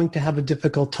I'm going to have a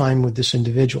difficult time with this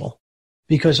individual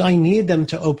because I need them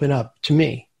to open up to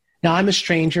me. Now, I'm a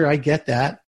stranger. I get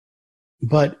that.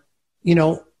 But,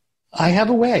 I have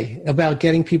a way about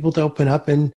getting people to open up.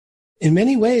 And in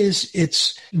many ways,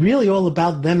 it's really all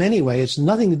about them anyway. It's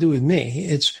nothing to do with me.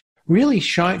 It's really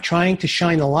trying to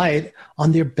shine a light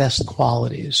on their best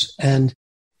qualities. And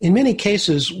in many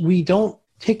cases, we don't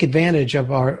take advantage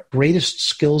of our greatest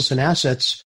skills and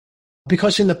assets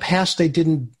because in the past they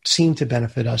didn't seem to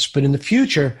benefit us, but in the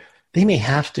future they may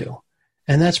have to.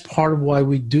 And that's part of why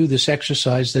we do this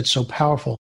exercise that's so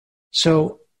powerful.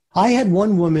 So I had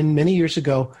one woman many years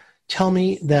ago tell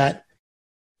me that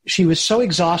she was so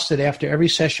exhausted after every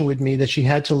session with me that she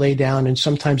had to lay down, and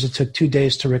sometimes it took 2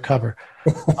 days to recover.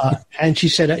 And she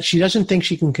said she doesn't think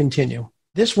she can continue.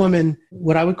 This woman,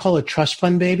 what I would call a trust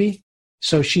fund baby,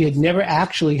 so she had never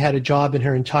actually had a job in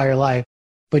her entire life,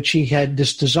 but she had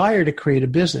this desire to create a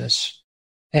business.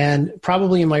 And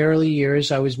probably in my early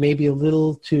years, I was maybe a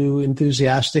little too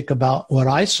enthusiastic about what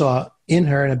I saw in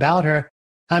her and about her.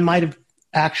 I might have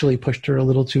actually pushed her a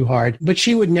little too hard, but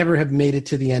she would never have made it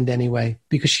to the end anyway,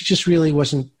 because she just really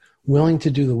wasn't willing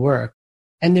to do the work.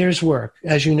 And there's work.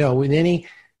 As you know, in any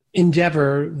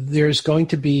endeavor, there's going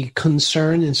to be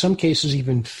concern, in some cases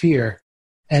even fear.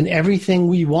 And everything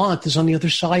we want is on the other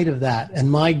side of that. And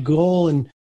my goal and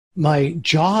my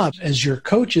job as your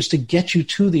coach is to get you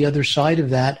to the other side of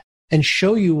that and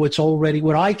show you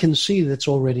what I can see that's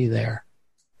already there.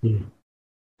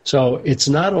 So it's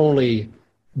not only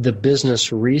the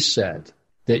business reset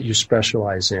that you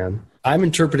specialize in. I'm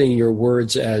interpreting your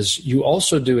words as you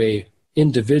also do a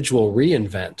individual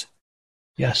reinvent.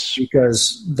 Yes.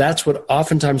 Because that's what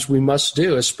oftentimes we must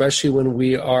do, especially when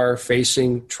we are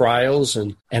facing trials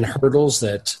and hurdles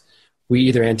that we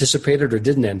either anticipated or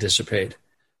didn't anticipate.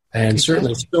 And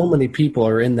certainly so many people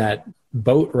are in that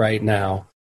boat right now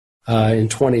in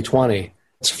 2020.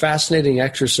 It's a fascinating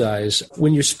exercise.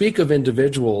 When you speak of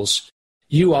individuals,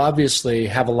 you obviously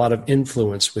have a lot of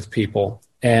influence with people.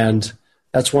 And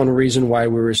that's one reason why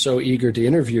we were so eager to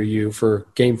interview you for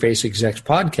Game Face Execs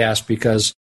podcast,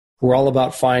 because we're all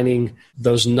about finding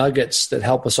those nuggets that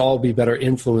help us all be better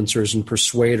influencers and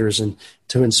persuaders and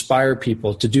to inspire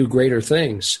people to do greater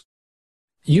things.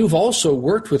 You've also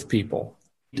worked with people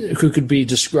who could be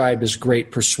described as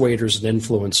great persuaders and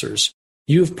influencers.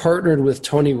 You've partnered with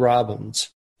Tony Robbins.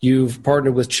 You've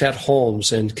partnered with Chet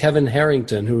Holmes and Kevin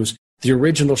Harrington, who's the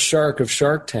original shark of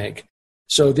Shark Tank.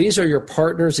 So these are your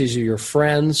partners. These are your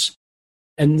friends.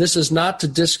 And this is not to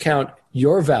discount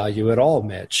your value at all,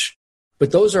 Mitch,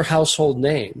 but those are household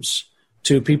names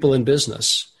to people in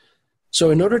business. So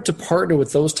in order to partner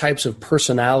with those types of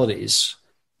personalities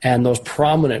and those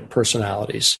prominent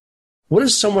personalities, what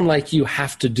does someone like you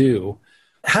have to do?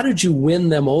 How did you win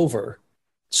them over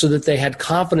so that they had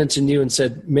confidence in you and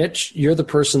said, Mitch, you're the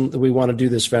person that we want to do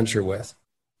this venture with?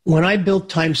 When I built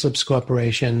Timeslips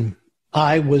Corporation,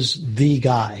 I was the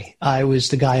guy. I was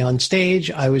the guy on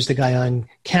stage. I was the guy on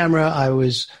camera. I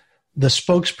was the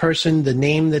spokesperson, the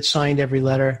name that signed every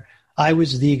letter. I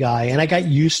was the guy, and I got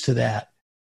used to that.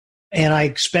 And I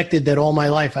expected that all my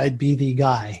life I'd be the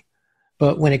guy.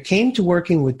 But when it came to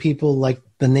working with people like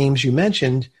the names you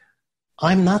mentioned,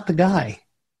 I'm not the guy.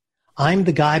 I'm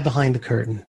the guy behind the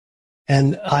curtain.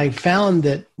 And I found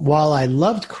that while I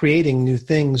loved creating new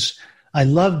things, I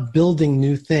loved building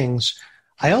new things,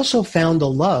 I also found a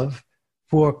love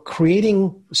for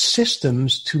creating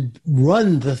systems to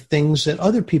run the things that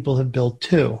other people have built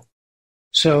too.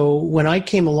 So when I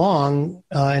came along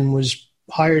and was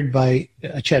hired by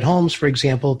Chet Holmes, for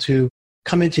example, to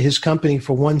come into his company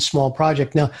for one small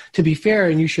project. Now, to be fair,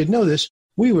 and you should know this,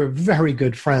 we were very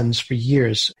good friends for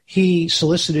years. He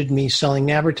solicited me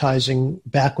selling advertising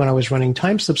back when I was running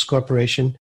Timeslips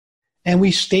Corporation, and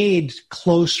we stayed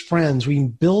close friends. We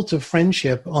built a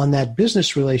friendship on that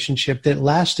business relationship that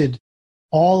lasted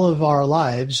all of our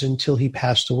lives until he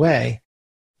passed away.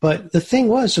 But the thing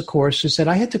was, of course, is that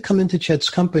I had to come into Chet's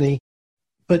company,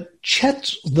 but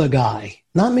Chet's the guy,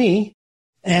 not me.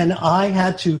 And I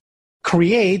had to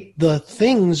create the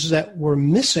things that were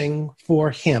missing for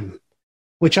him,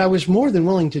 which I was more than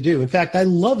willing to do. In fact, I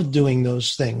loved doing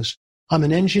those things. I'm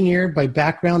an engineer by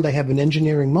background. I have an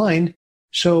engineering mind.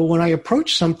 So when I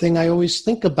approach something, I always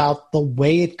think about the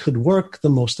way it could work the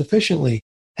most efficiently.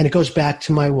 And it goes back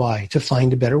to my why, to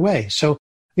find a better way. So,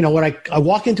 you know, when I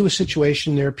walk into a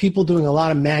situation, there are people doing a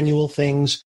lot of manual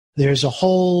things. There's a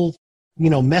whole,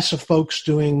 mess of folks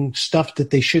doing stuff that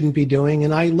they shouldn't be doing.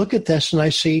 And I look at this and I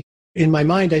see, in my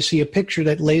mind, I see a picture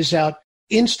that lays out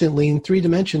instantly in 3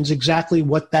 dimensions exactly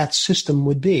what that system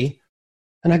would be.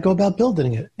 And I go about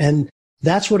building it. And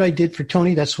that's what I did for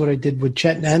Tony. That's what I did with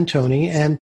Chet and Tony.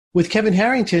 And with Kevin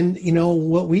Harrington,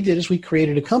 what we did is we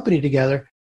created a company together,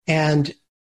 and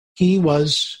he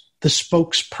was the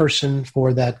spokesperson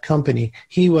for that company.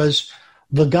 He was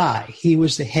the guy. He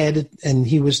was the head, and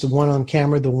he was the one on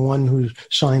camera, the one who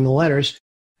signed the letters.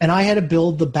 And I had to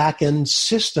build the back-end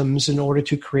systems in order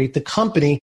to create the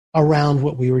company around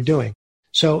what we were doing.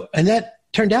 So, and that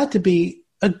turned out to be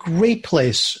a great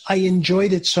place. I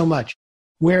enjoyed it so much.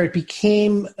 Where it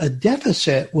became a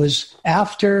deficit was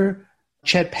after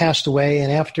Chet passed away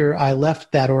and after I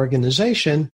left that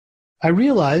organization, I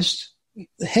realized,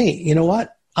 hey, you know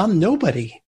what? I'm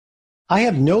nobody. I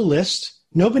have no list.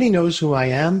 Nobody knows who I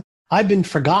am. I've been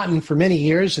forgotten for many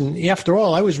years. And after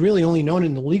all, I was really only known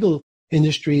in the legal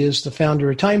industry as the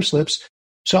founder of Timeslips.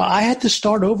 So I had to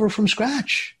start over from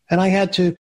scratch. And I had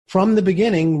to, from the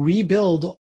beginning,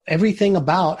 rebuild everything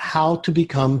about how to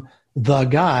become the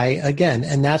guy again.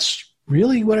 And that's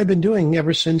really what I've been doing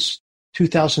ever since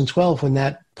 2012 when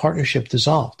that partnership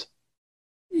dissolved.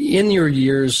 In your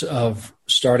years of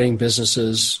starting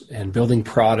businesses and building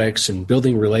products and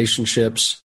building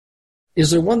relationships,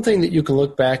 is there one thing that you can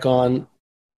look back on,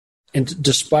 and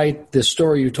despite the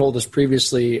story you told us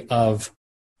previously of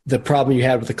the problem you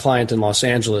had with a client in Los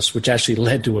Angeles, which actually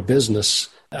led to a business,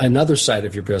 another side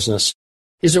of your business,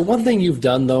 is there one thing you've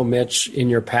done, though, Mitch, in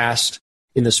your past,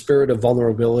 in the spirit of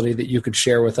vulnerability that you could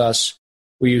share with us,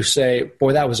 where you say,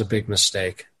 boy, that was a big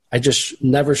mistake. I just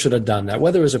never should have done that,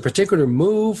 whether it was a particular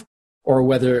move or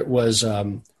whether it was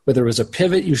a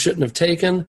pivot you shouldn't have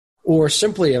taken, or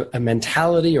simply a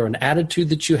mentality or an attitude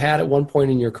that you had at one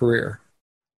point in your career?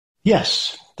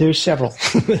 Yes, there's several.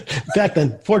 Back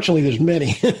then, fortunately, there's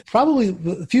many. Probably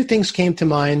a few things came to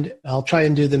mind. I'll try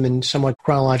and do them in somewhat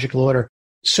chronological order.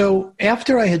 So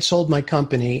after I had sold my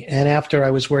company and after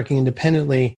I was working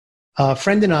independently, a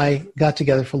friend and I got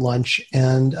together for lunch,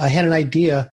 and I had an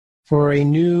idea for a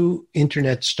new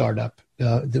internet startup.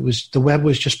 The web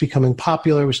was just becoming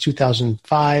popular. It was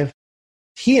 2005.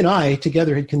 He and I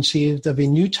together had conceived of a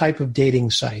new type of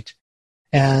dating site.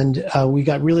 And we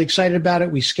got really excited about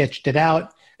it. We sketched it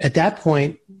out. At that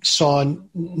point, saw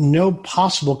no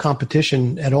possible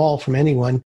competition at all from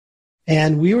anyone.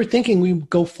 And we were thinking we'd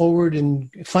go forward and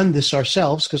fund this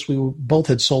ourselves because we both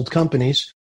had sold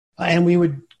companies. And we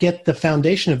would get the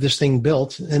foundation of this thing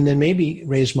built and then maybe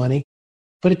raise money.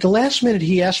 But at the last minute,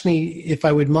 he asked me if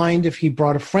I would mind if he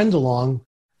brought a friend along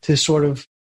to sort of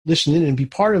listen in and be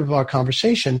part of our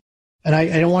conversation. And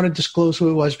I don't want to disclose who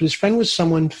it was, but his friend was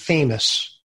someone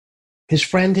famous. His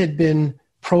friend had been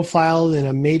profiled in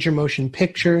a major motion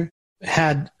picture,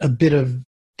 had a bit of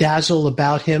dazzle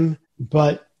about him,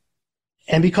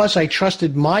 and because I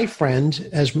trusted my friend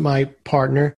as my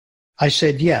partner, I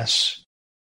said yes.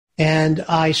 And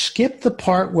I skipped the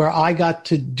part where I got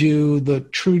to do the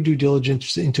true due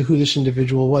diligence into who this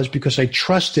individual was because I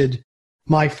trusted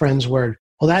my friend's word.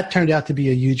 Well, that turned out to be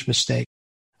a huge mistake.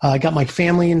 I got my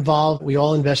family involved. We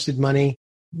all invested money.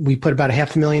 We put about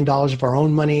 $500,000 of our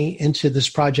own money into this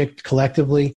project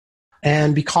collectively.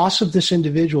 And because of this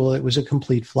individual, it was a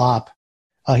complete flop.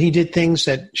 He did things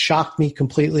that shocked me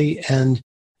completely, and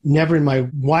never in my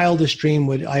wildest dream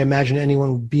would I imagine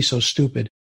anyone would be so stupid.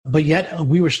 But yet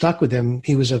we were stuck with him.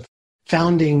 He was a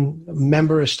founding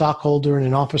member, a stockholder, and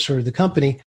an officer of the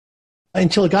company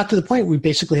until it got to the point we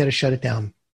basically had to shut it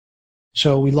down.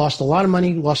 So we lost a lot of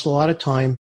money, lost a lot of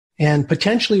time, and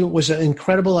potentially it was an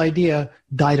incredible idea,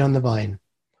 died on the vine.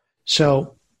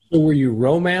 So were you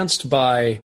romanced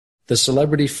by the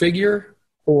celebrity figure,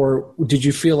 or did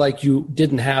you feel like you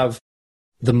didn't have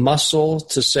the muscle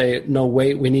to say, no,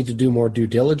 wait, we need to do more due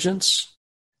diligence?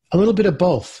 A little bit of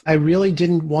both. I really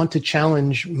didn't want to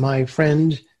challenge my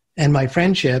friend and my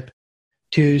friendship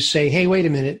to say, hey, wait a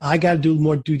minute, I got to do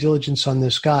more due diligence on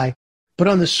this guy. But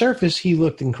on the surface, he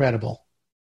looked incredible.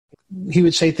 He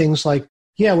would say things like,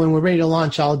 yeah, when we're ready to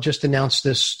launch, I'll just announce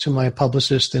this to my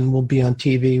publicist and we'll be on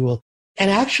TV. And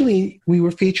actually, we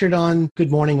were featured on Good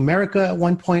Morning America at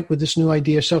one point with this new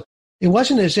idea. So it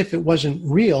wasn't as if it wasn't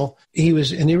real. He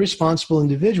was an irresponsible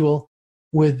individual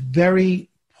with very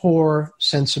poor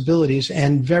sensibilities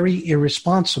and very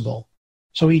irresponsible.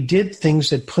 So he did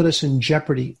things that put us in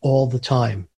jeopardy all the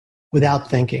time without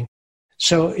thinking.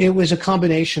 So it was a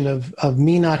combination of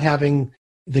me not having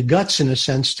the guts, in a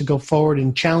sense, to go forward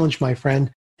and challenge my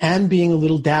friend and being a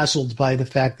little dazzled by the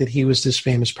fact that he was this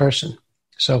famous person.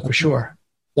 So for sure.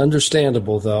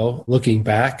 Understandable, though, looking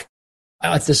back.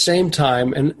 At the same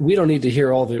time, and we don't need to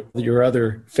hear all your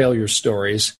other failure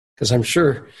stories, because I'm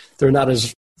sure they're not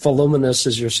as voluminous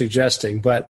as you're suggesting.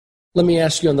 But let me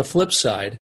ask you on the flip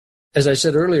side. As I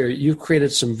said earlier, you've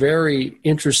created some very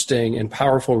interesting and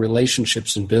powerful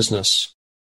relationships in business.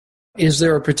 Is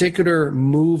there a particular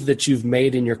move that you've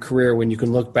made in your career when you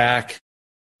can look back,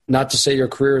 not to say your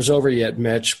career is over yet,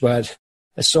 Mitch, but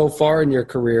so far in your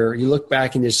career, you look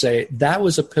back and you say, that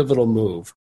was a pivotal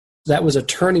move. That was a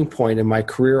turning point in my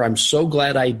career. I'm so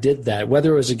glad I did that,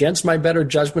 whether it was against my better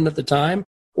judgment at the time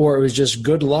or it was just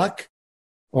good luck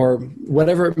or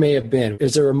whatever it may have been.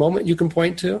 Is there a moment you can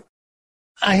point to?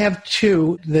 I have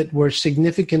two that were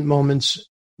significant moments,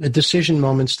 decision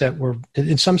moments that were,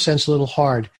 in some sense, a little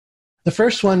hard. The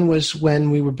first one was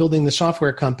when we were building the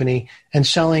software company and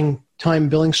selling time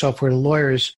billing software to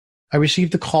lawyers. I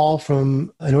received a call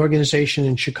from an organization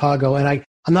in Chicago, and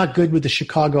I'm not good with the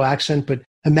Chicago accent, but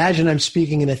imagine I'm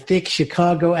speaking in a thick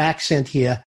Chicago accent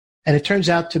here. And it turns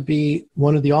out to be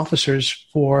one of the officers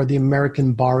for the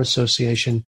American Bar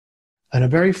Association. And a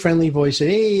very friendly voice said,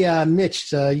 "Hey,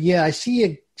 Mitch, I see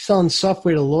you selling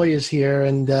software to lawyers here.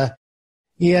 And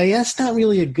it's not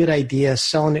really a good idea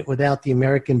selling it without the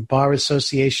American Bar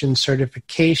Association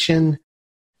certification.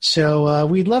 So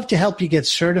we'd love to help you get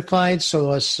certified so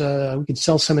we could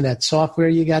sell some of that software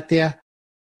you got there."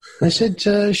 I said,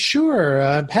 "Sure,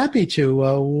 I'm happy to.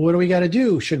 What do we got to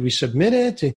do? Should we submit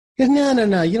it?" He goes,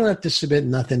 No, you don't have to submit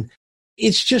nothing.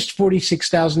 It's just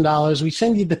 $46,000. We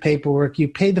send you the paperwork. You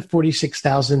pay the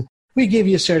 $46,000. We give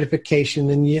you a certification,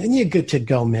 and you're good to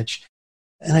go, Mitch.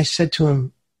 And I said to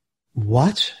him,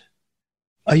 "What?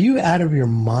 Are you out of your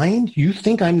mind? You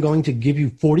think I'm going to give you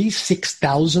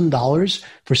 $46,000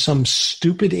 for some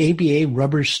stupid ABA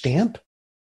rubber stamp?"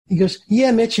 He goes,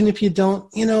 "Yeah, Mitch, and if you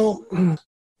don't,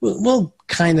 we'll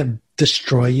kind of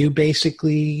destroy you,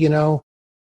 basically,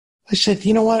 I said,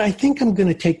 "You know what? I think I'm going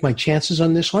to take my chances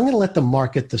on this. I'm going to let the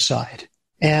market decide."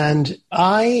 And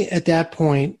I, at that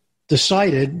point,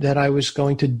 decided that I was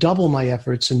going to double my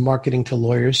efforts in marketing to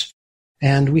lawyers.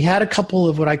 And we had a couple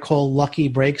of what I call lucky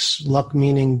breaks, luck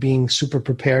meaning being super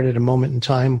prepared at a moment in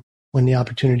time when the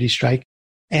opportunity strike.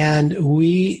 And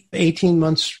we, 18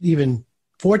 months, even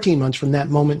 14 months from that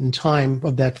moment in time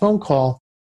of that phone call,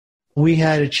 we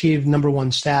had achieved number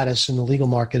one status in the legal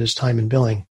market as time and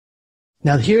billing.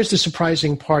 Now, here's the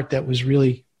surprising part that was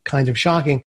really kind of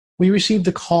shocking. I received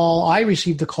a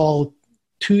call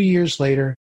 2 years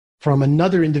later from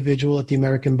another individual at the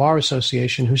American Bar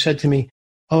Association who said to me,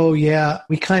 "Oh, yeah,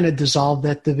 we kind of dissolved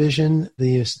that division.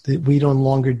 We no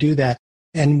longer do that.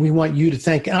 And we want you to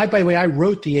thank." And by the way, I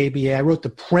wrote the ABA. I wrote the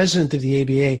president of the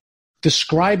ABA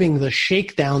describing the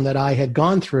shakedown that I had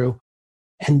gone through.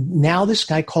 And now this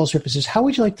guy calls up and says, "How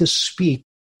would you like to speak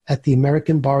at the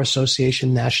American Bar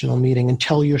Association national meeting and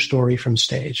tell your story from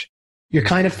stage? You're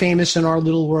kind of famous in our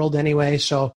little world anyway,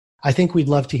 so I think we'd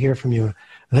love to hear from you."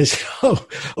 And I said, "Oh,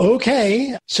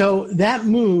 okay." So that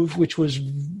move, which was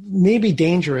maybe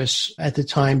dangerous at the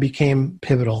time, became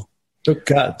pivotal. Took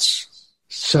guts.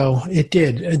 So it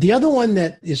did. The other one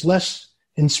that is less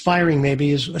inspiring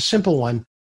maybe is a simple one.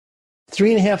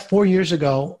 3.5, 4 years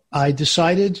ago, I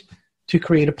decided to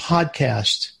create a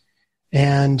podcast.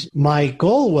 And my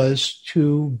goal was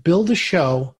to build a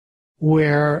show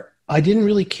where I didn't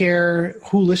really care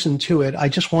who listened to it. I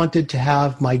just wanted to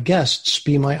have my guests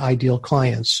be my ideal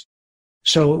clients.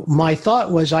 So my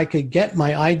thought was I could get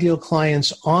my ideal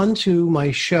clients onto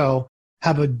my show,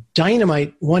 have a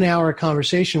dynamite 1-hour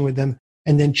conversation with them,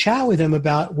 and then chat with them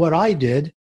about what I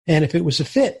did. And if it was a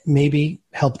fit, maybe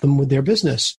help them with their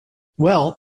business.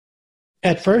 Well,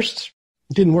 at first,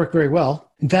 it didn't work very well.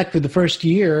 In fact, for the first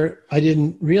year, I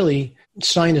didn't really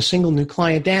sign a single new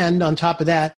client. And on top of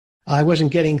that, I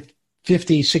wasn't getting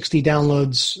 50, 60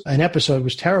 downloads an episode. It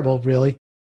was terrible, really.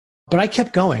 But I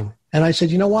kept going. And I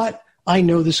said, "You know what? I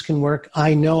know this can work.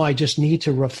 I know I just need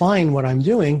to refine what I'm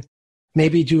doing,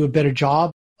 maybe do a better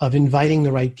job of inviting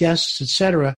the right guests,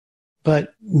 etc."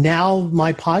 But now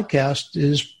my podcast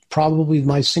is probably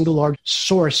my single largest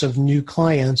source of new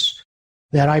clients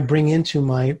that I bring into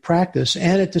my practice.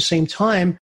 And at the same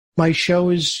time, my show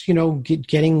is,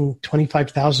 getting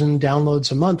 25,000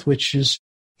 downloads a month, which is,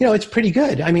 it's pretty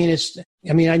good. I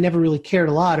never really cared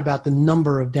a lot about the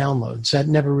number of downloads. That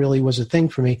never really was a thing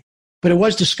for me. But it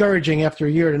was discouraging after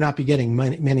a year to not be getting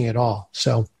many at all.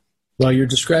 So, well, you're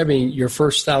describing your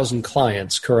first 1,000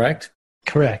 clients, correct?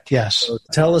 Correct, yes. So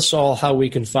tell us all how we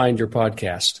can find your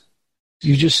podcast.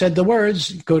 You just said the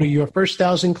words. Go to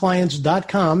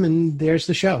yourfirst1000clients.com and there's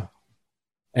the show.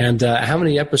 And how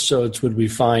many episodes would we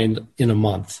find in a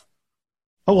month?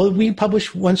 Oh, well, we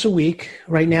publish once a week.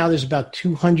 Right now there's about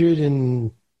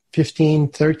 215,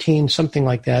 13, something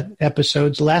like that,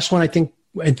 episodes. The last one, I think,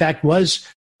 in fact, was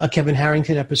a Kevin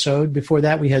Harrington episode. Before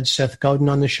that, we had Seth Godin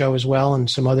on the show as well and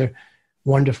some other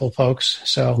wonderful folks.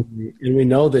 So, and we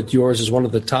know that yours is one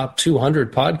of the top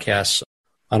 200 podcasts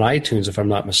on iTunes, if I'm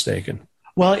not mistaken.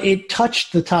 Well, it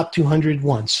touched the top 200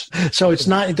 once. So it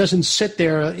doesn't sit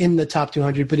there in the top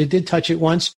 200, but it did touch it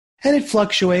once. And it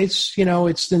fluctuates.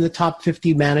 It's in the top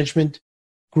 50 management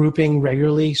grouping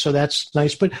regularly, so that's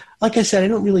nice. But like I said, I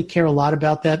don't really care a lot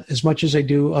about that as much as I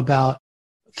do about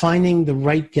finding the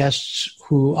right guests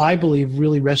who I believe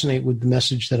really resonate with the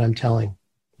message that I'm telling.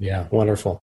 Yeah,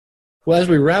 wonderful. Well, as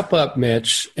we wrap up,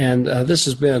 Mitch, and this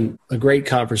has been a great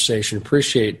conversation.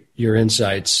 Appreciate your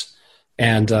insights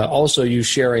and also you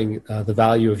sharing the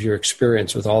value of your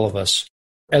experience with all of us.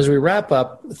 As we wrap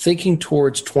up, thinking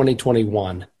towards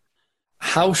 2021,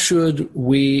 how should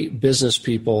we business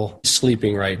people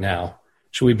sleeping right now?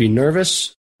 Should we be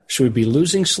nervous? Should we be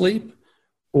losing sleep?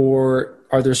 Or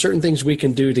are there certain things we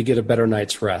can do to get a better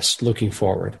night's rest looking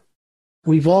forward?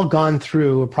 We've all gone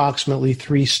through approximately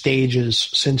 3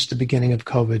 stages since the beginning of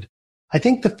COVID. I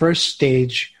think the first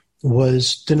stage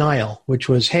was denial, which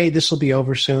was, hey, this will be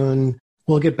over soon.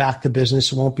 We'll get back to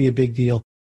business. It won't be a big deal.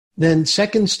 Then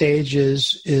second stage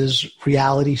is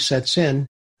reality sets in,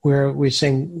 where we're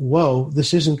saying, whoa,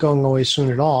 this isn't going away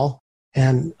soon at all,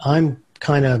 and I'm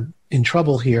kind of in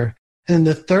trouble here. And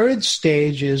the third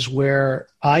stage is where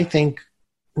I think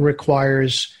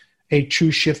requires a true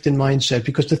shift in mindset,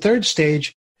 because the third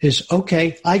stage is,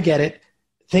 okay, I get it.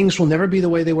 Things will never be the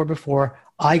way they were before.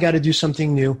 I got to do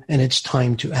something new, and it's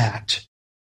time to act.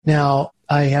 Now,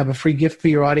 I have a free gift for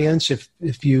your audience.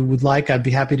 If you would like, I'd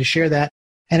be happy to share that.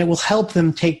 And it will help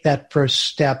them take that first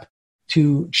step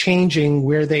to changing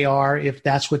where they are, if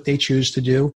that's what they choose to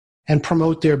do, and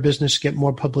promote their business, get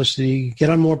more publicity, get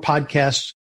on more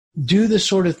podcasts, do the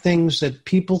sort of things that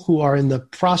people who are in the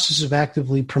process of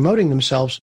actively promoting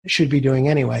themselves should be doing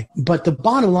anyway. But the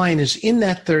bottom line is, in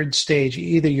that third stage,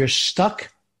 either you're stuck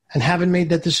and haven't made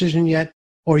that decision yet,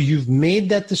 or you've made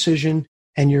that decision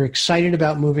and you're excited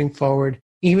about moving forward,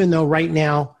 even though right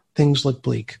now things look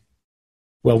bleak.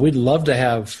 Well, we'd love to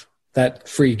have that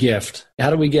free gift. How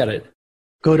do we get it?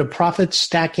 Go to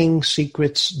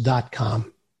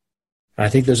ProfitStackingSecrets.com. I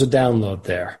think there's a download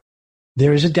there.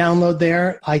 There is a download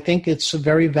there. I think it's a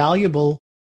very valuable.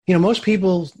 You know, most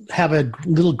people have a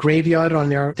little graveyard on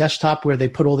their desktop where they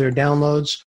put all their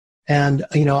downloads. And,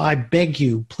 you know, I beg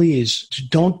you, please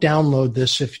don't download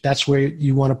this if that's where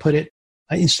you want to put it.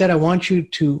 Instead, I want you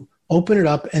to open it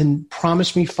up and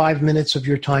promise me 5 minutes of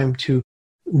your time to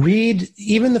read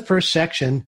even the first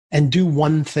section and do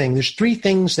one thing. There's 3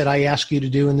 things that I ask you to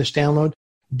do in this download.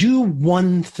 Do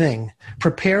one thing.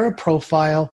 Prepare a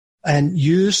profile and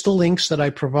use the links that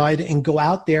I provide and go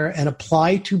out there and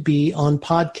apply to be on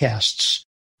podcasts.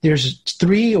 There's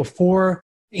 3 or 4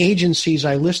 agencies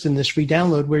I list in this free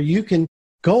download where you can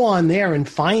go on there and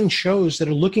find shows that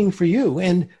are looking for you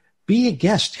and be a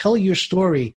guest, tell your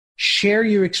story, share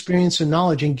your experience and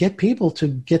knowledge, and get people to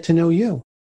get to know you.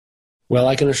 Well,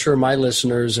 I can assure my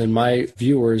listeners and my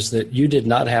viewers that you did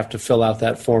not have to fill out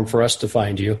that form for us to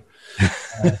find you.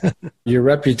 Your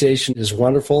reputation is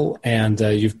wonderful, and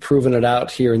you've proven it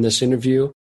out here in this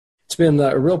interview. It's been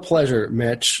a real pleasure,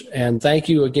 Mitch, and thank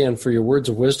you again for your words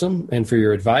of wisdom and for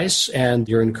your advice and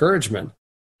your encouragement,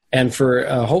 and for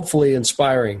hopefully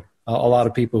inspiring a lot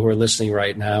of people who are listening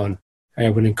right now. And I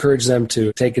would encourage them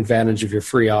to take advantage of your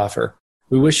free offer.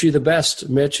 We wish you the best,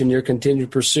 Mitch, in your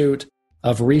continued pursuit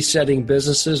of resetting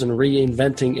businesses and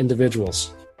reinventing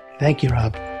individuals. Thank you,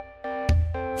 Rob.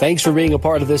 Thanks for being a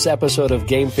part of this episode of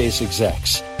GameFace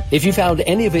Execs. If you found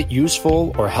any of it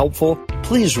useful or helpful,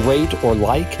 please rate or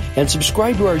like and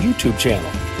subscribe to our YouTube channel.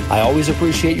 I always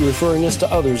appreciate you referring us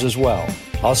to others as well.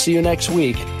 I'll see you next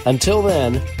week. Until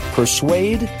then,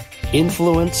 persuade,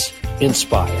 influence,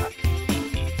 inspire.